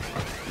forever.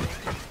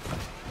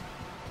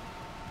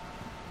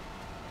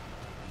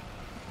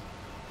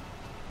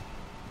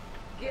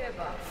 Give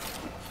up.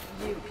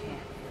 You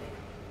can't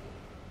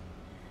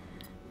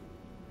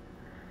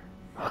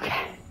live.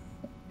 Okay.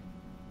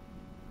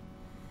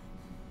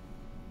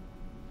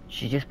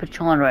 She's just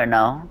patrolling right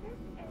now.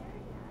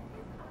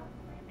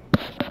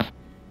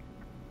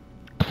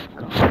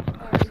 Are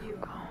you?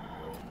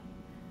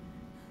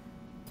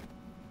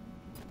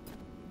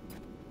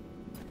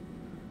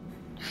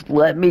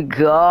 let me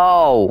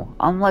go.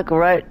 I'm like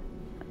right.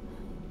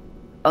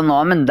 Oh no,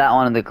 I'm in that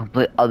one on the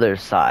complete other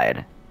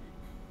side.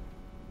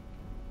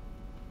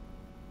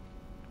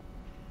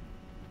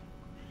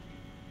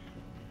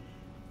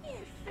 Your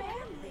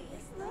family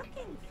is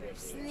looking for you.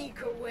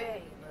 Sneak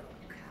away, little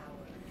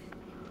coward.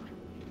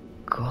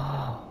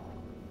 Go.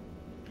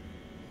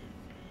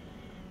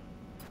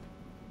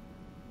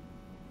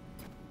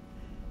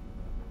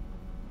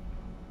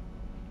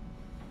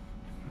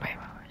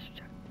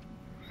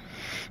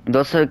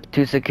 Those are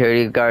two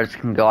security guards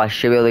can go. I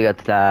should be able to get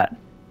to that.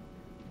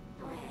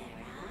 Where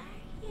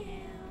are you?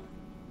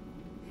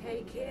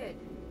 Hey kid,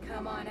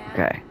 come on out.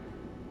 Okay.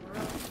 We're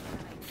all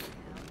trying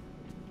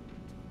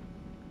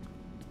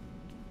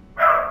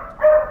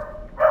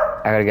to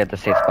help. I gotta get the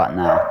safe spot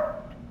now.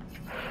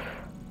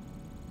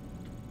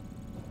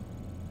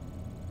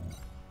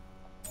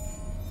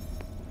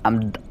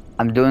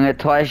 I'm doing it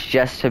twice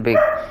just to be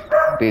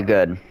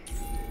good.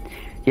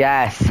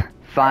 Yes,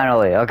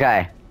 finally.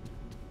 Okay.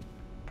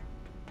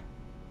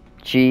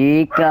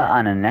 Chica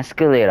on an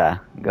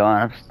escalator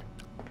going up.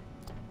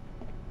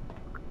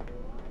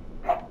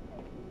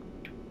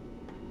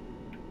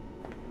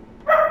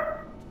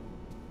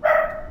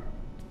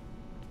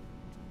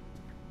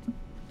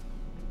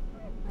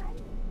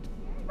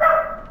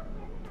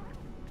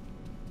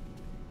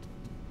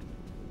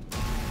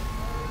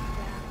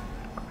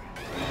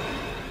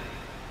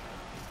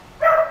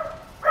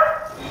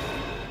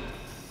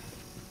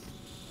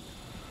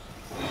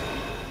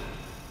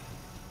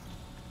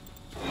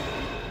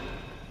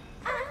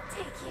 I'll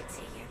take you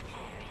to your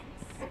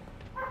parents.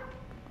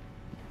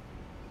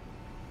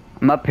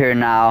 I'm up here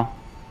now.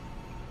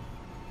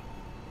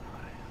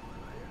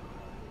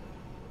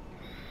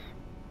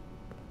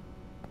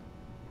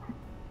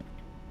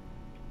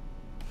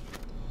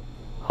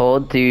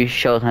 Hold to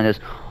show time this.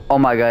 Oh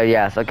my god,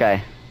 yes,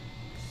 okay.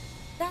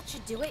 That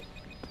should do it.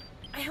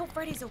 I hope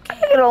Freddy's okay.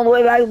 Get all the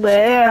way back Back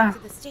there. to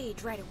the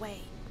stage right away.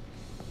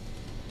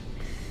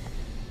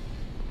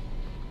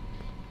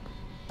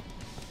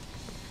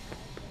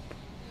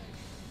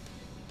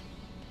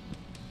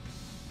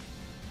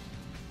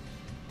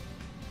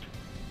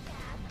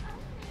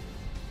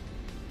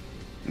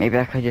 Maybe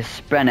I could just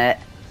sprint it.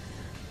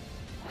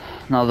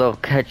 No, they'll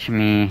catch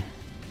me.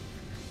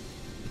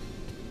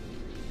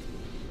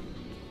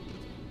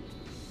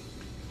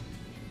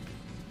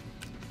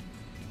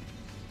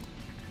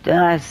 Didn't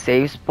I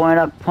save point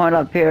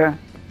up here?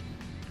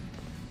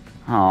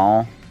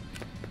 Oh.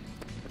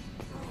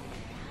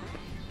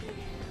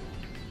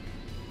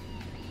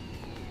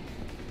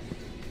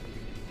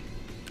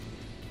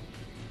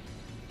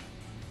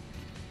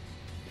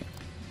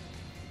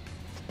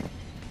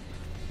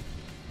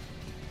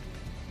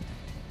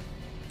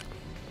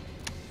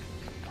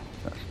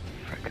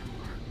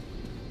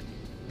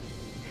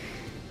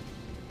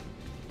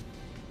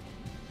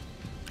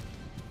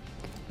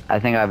 I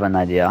think I have an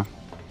idea.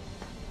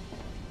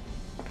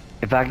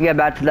 If I can get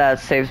back to that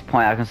save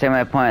point, I can save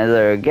my point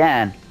there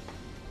again.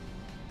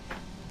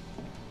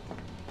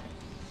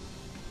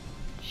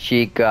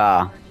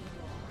 Chica.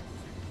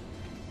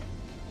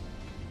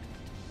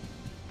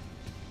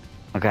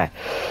 Okay.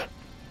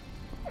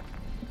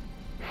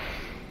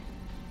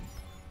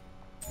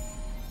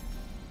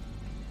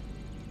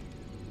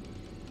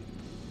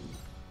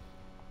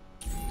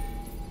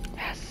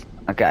 Yes.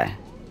 Okay.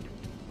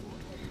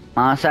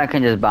 Honestly, I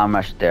can just bomb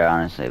rush there,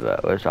 honestly,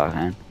 but we're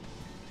talking.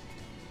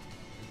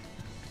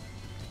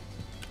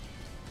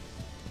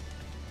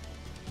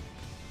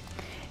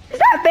 Is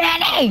that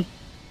Fanny?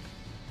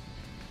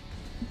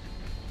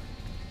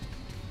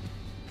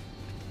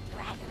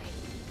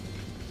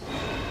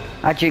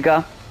 Hi,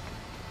 Chica.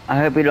 I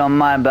hope you don't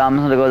mind, but I'm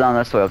just gonna go down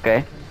this way,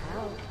 okay?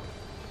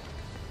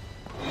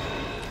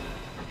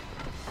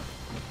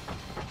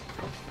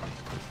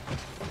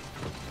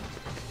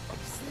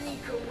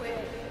 Sneak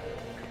away.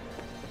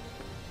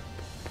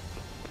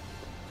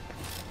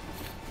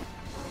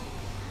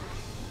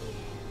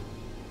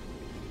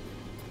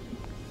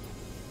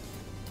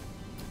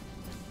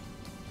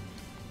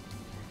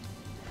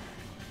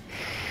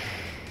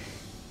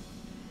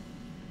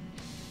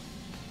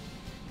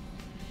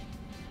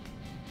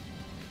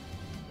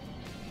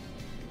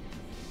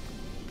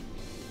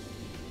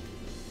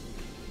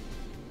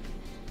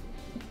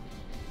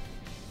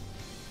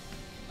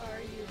 Are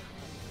you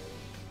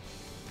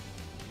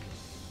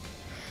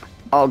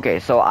Okay,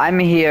 so I'm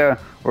here,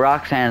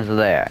 Roxanne's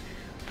there.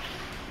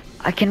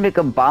 I can make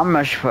a bomb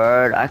rush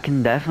for it. I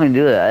can definitely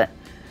do that.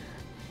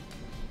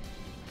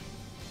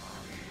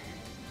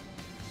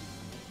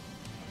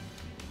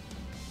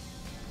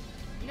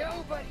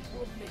 Nobody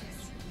will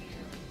miss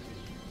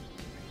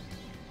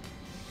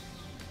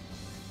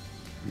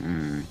you.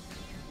 Hmm.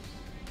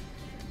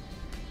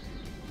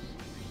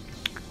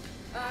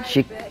 I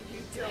She- bet you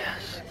don't.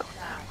 Yes, even go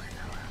have that way,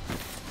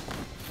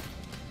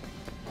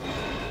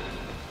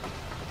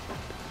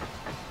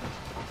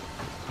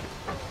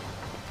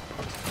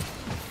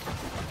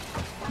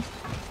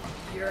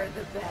 You're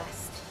the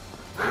best.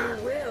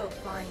 You will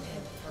find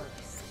him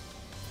first.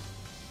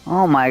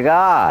 Oh my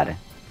god.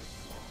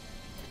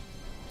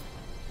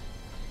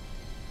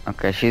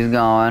 Okay, she's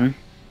going.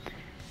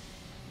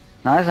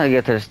 Now I just gotta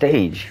get to the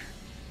stage.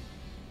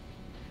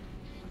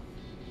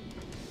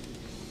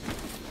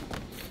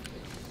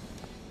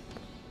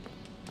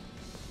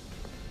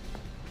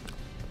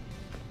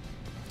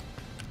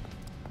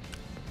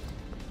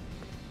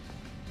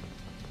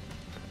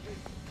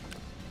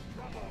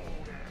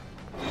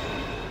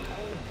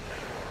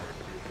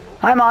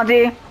 Hi,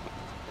 Monty.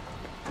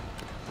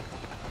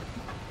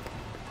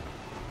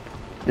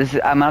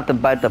 I'm gonna have to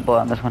bite the bullet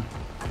on this one.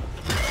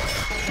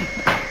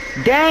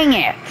 Dang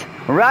it!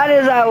 Right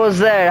as I was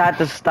there, I had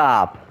to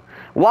stop.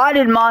 Why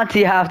did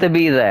Monty have to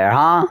be there,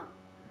 huh?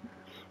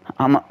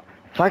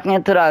 If I can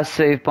get to that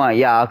save point,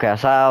 yeah, okay.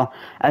 So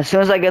as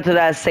soon as I get to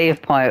that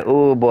save point,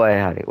 ooh boy,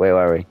 howdy. Wait, where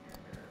are we?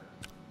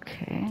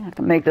 Okay, I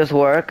can make this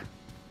work.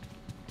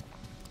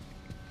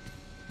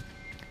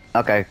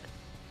 Okay.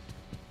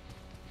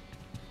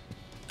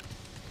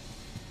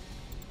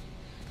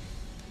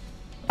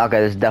 Okay,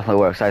 this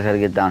definitely works. I just gotta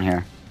get down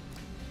here.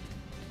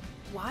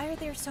 Why are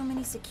there so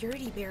many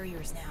security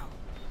barriers now?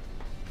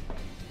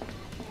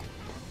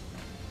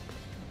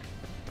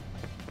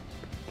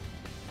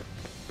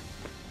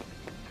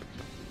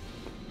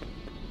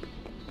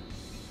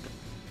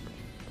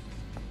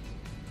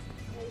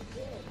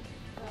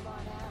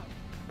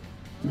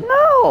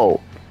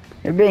 No!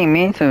 You're being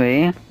mean to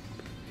me.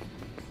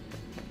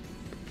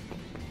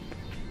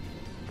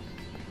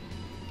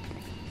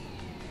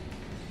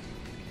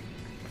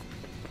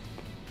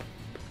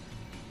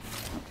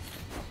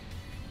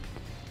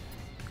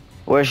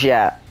 Where's she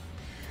at?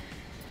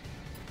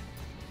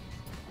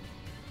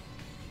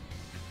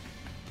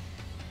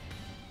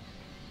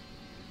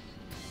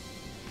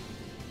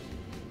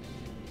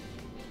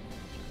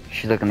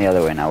 She's looking the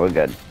other way now. We're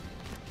good.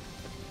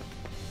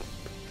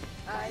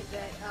 I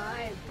bet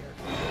I'm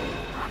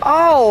your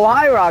Oh,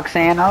 hi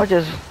Roxanne. I was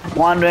just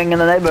wandering in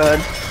the neighborhood.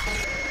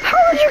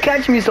 How did you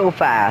catch me so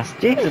fast?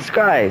 Jesus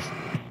Christ.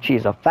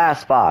 She's a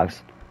fast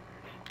fox.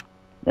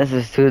 This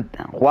is too...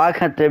 Why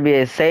can't there be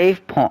a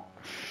save point?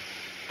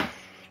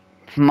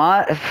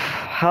 How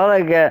did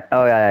I get...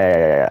 Oh,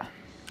 yeah.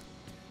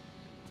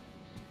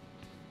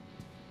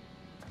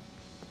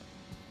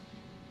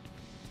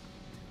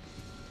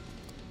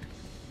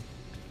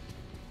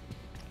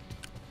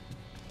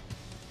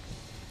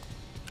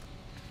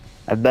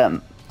 I bet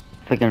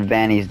freaking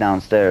Vanny's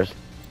downstairs.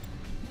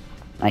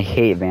 I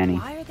hate Vanny.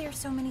 Why are there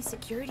so many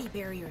security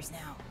barriers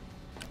now?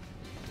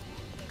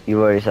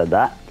 You already said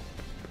that?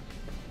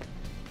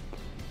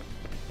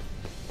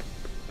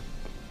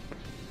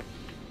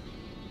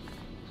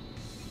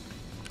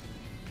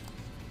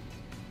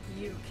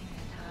 You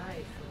can't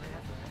hide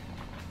forever.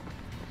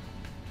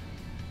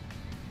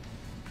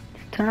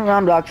 Turn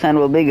around, Roxanne,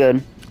 we'll be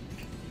good.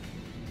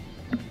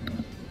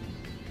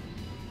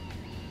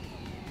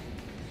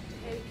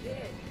 Hey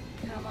kid,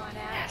 come on out.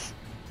 Yes.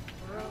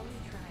 We're only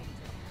trying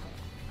to help.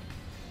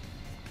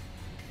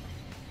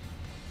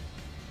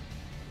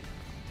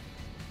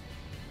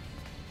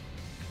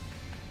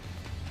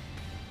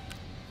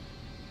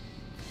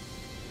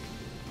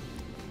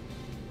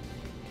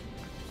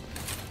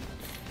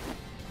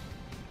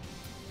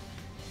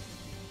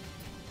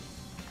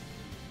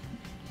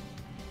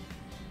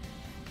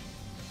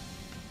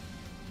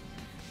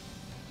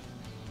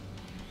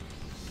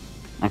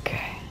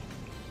 Okay.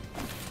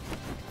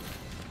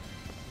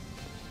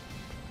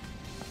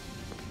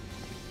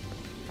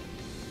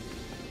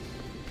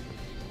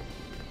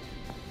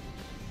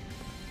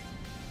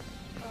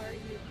 Are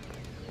you?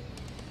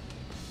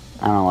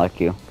 I don't like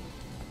you.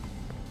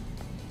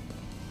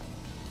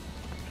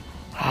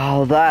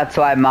 Oh, that's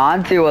why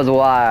Monty was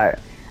why.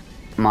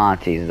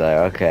 Monty's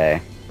there, okay.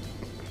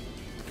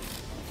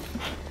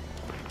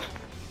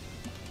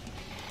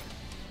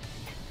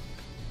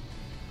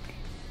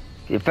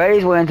 If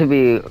Freddy's going to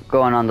be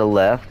going on the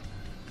left,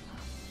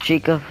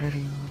 Chica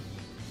Freddy.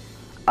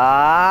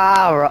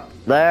 Ah,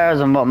 there's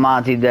what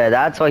Monty did.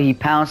 That's why he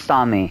pounced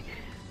on me.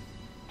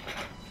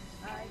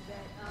 I bet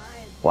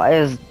I'm. Why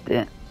is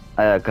it?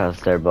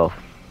 Cause they're both.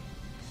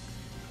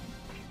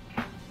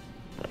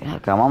 Yeah,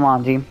 come on,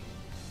 Monty.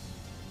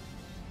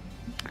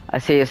 I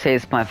see a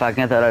safe point. If I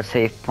can get that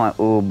safe point,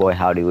 ooh boy,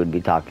 howdy would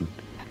be talking.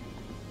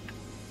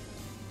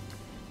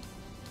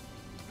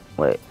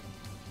 Wait.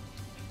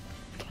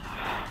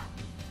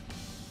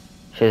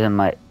 She's in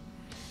my...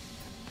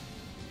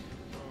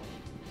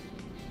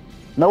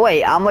 No,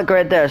 wait, I'm like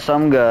right there, so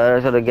I'm good. I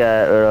just gotta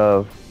get rid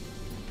of...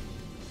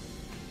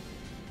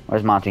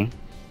 Where's Monty?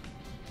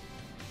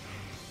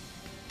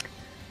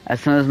 As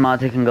soon as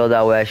Monty can go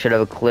that way, I should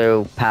have a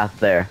clear path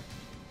there.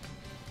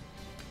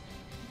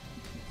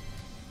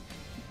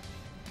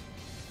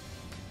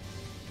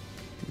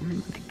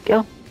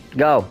 Go.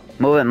 Go.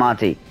 Move it,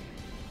 Monty.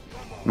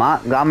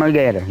 Montgomery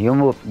Gator, you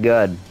move.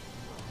 Good.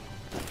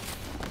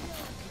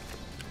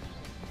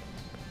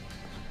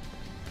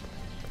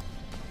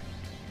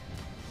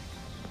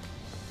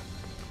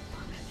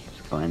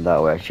 Going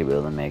that way, I should be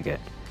able to make it.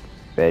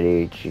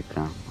 Ready, Chica.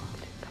 Come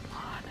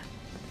on.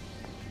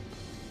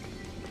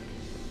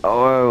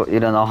 Oh, you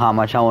don't know how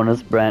much I want to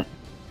sprint.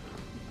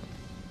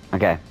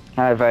 Okay.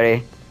 Alright,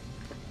 Freddy.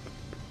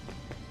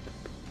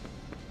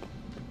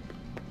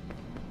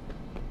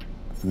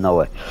 No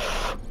way.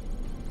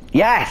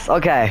 Yes!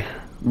 Okay.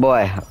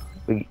 Boy.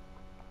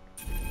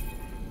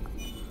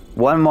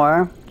 One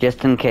more,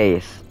 just in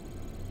case.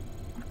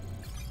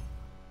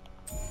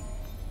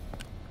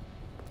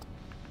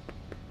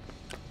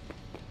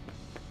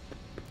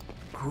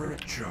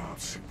 Great job,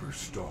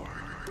 superstar.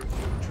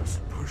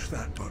 Just push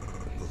that button.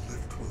 The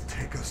lift will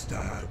take us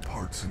down to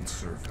parts and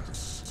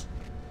service.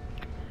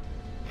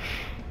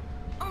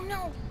 Oh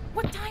no!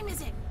 What time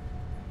is it?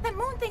 That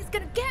moon thing's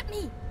gonna get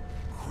me!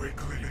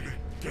 Quickly,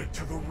 get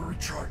to the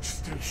recharge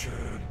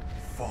station.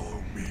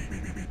 Follow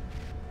me.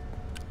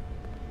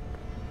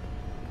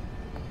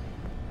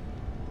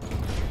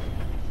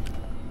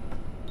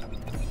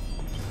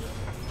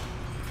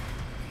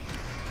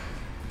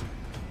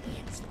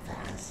 It's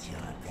past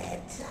your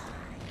bedtime.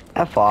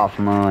 F off,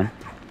 Moon.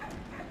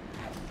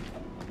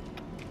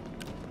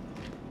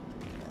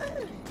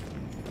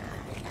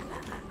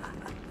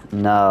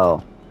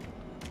 No.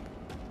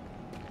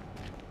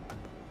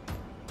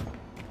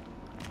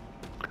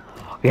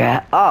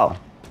 Yeah. Oh.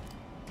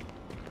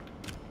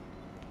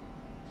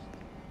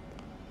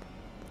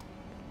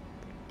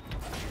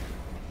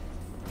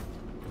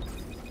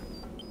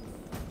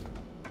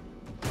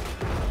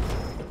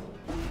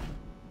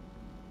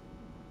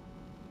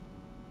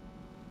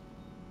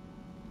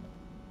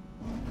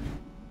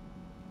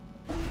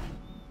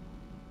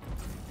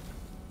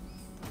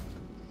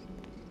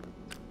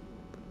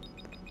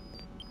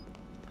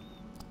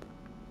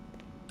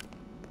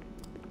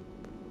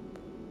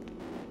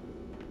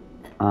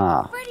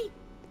 Ah. Freddy!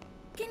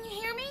 Can you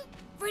hear me?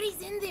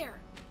 Freddy's in there.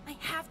 I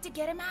have to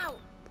get him out.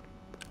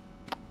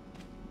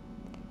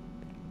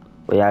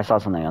 Wait, yeah, I saw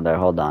something on there.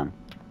 Hold on.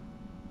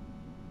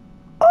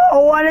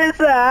 Oh, what is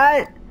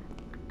that?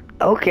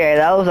 Okay,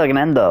 that looks like an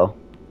endo.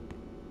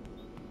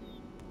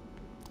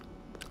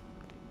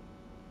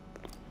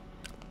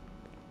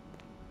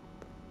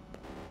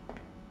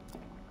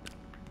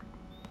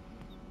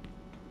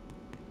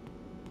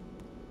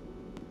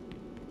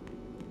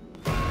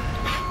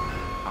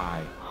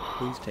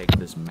 Please take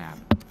this map.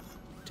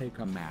 Take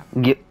a map.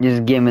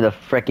 Just give me the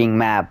freaking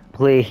map,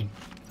 please.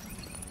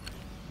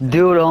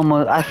 Dude,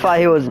 almost. I thought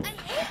he was. I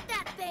hate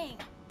that thing!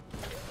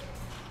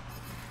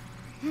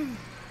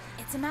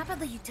 It's a map of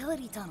the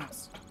utility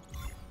tunnels.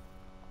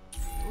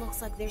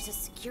 Looks like there's a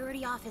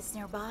security office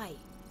nearby.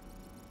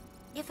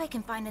 If I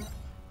can find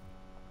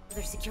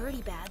another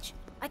security badge,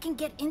 I can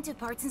get into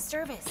parts and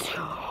service.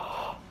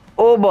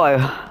 Oh boy.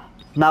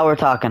 Now we're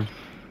talking.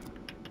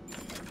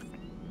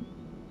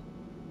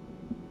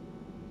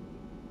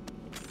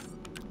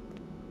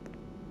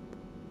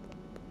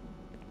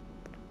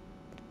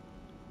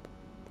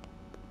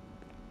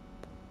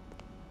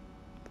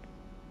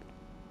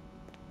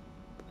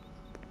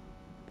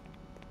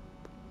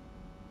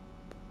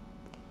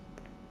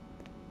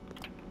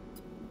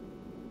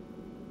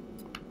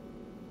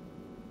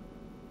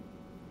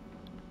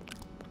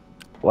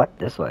 What?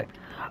 This way.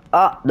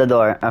 Oh, the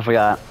door. I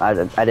forgot. I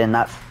did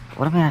not.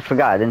 What do I mean I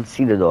forgot? I didn't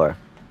see the door.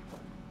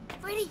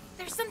 Freddy,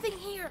 there's something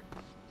here.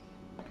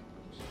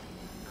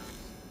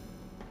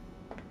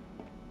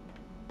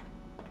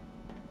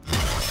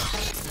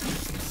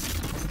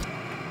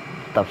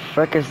 The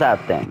frick is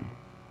that thing?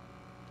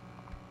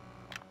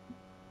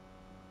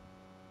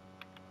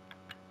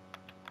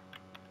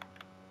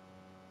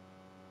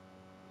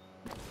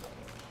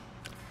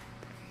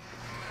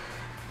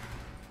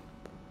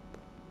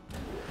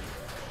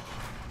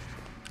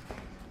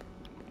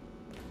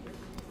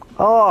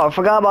 Oh, I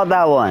forgot about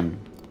that one.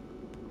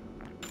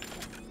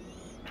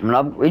 I'm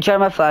gonna recharge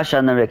my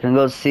flashlight and then we can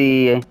go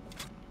see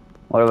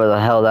whatever the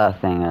hell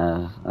that thing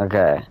is.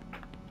 Okay.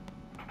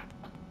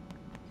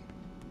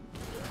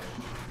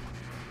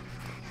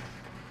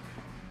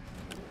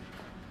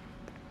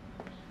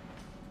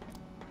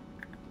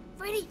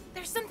 Freddy,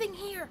 there's something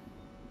here.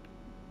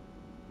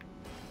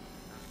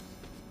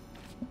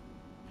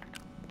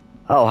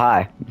 Oh,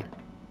 hi.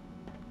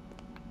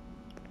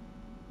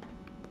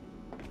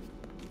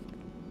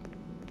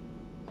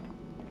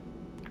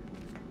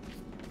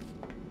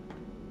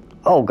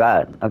 Oh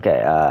god,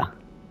 okay,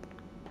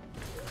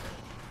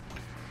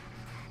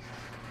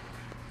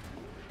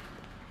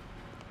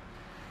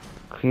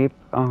 creep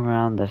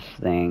around this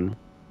thing.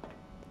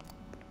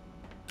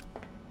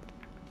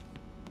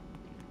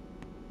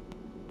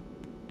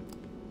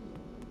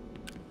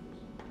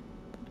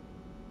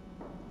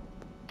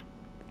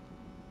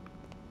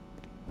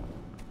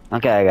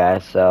 Okay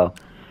guys, so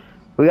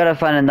we gotta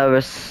find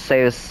another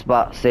safe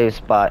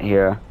spot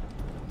here.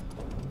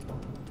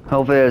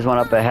 Hopefully there's one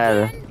up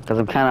ahead. Because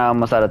I'm kind of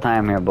almost out of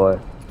time here, boy.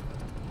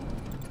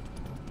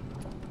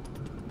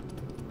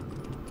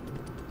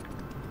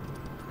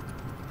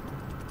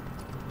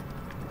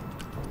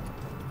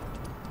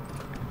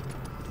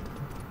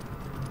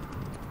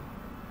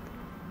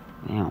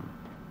 Damn.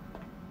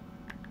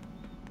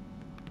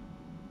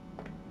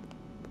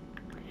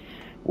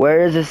 Where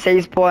is the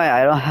safe point?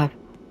 I don't have...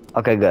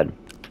 Okay, good.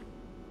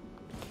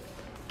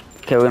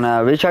 Okay, we're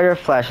gonna recharge our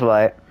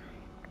flashlight.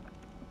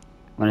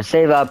 I'm gonna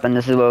save up, and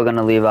this is where we're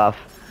gonna leave off.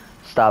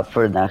 Stop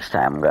for next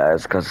time,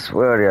 guys, because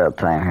we're already out of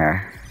time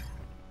here.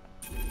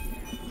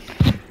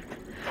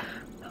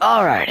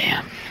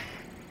 Alrighty.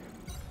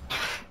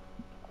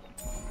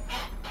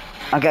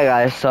 Okay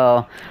guys,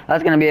 so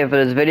that's gonna be it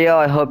for this video.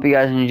 I hope you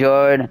guys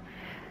enjoyed.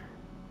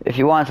 If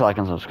you want to like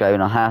and subscribe, you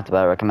don't have to,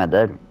 but I recommend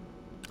it.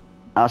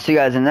 I'll see you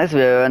guys in the next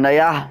video, and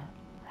yeah,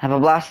 have a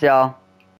blast, y'all.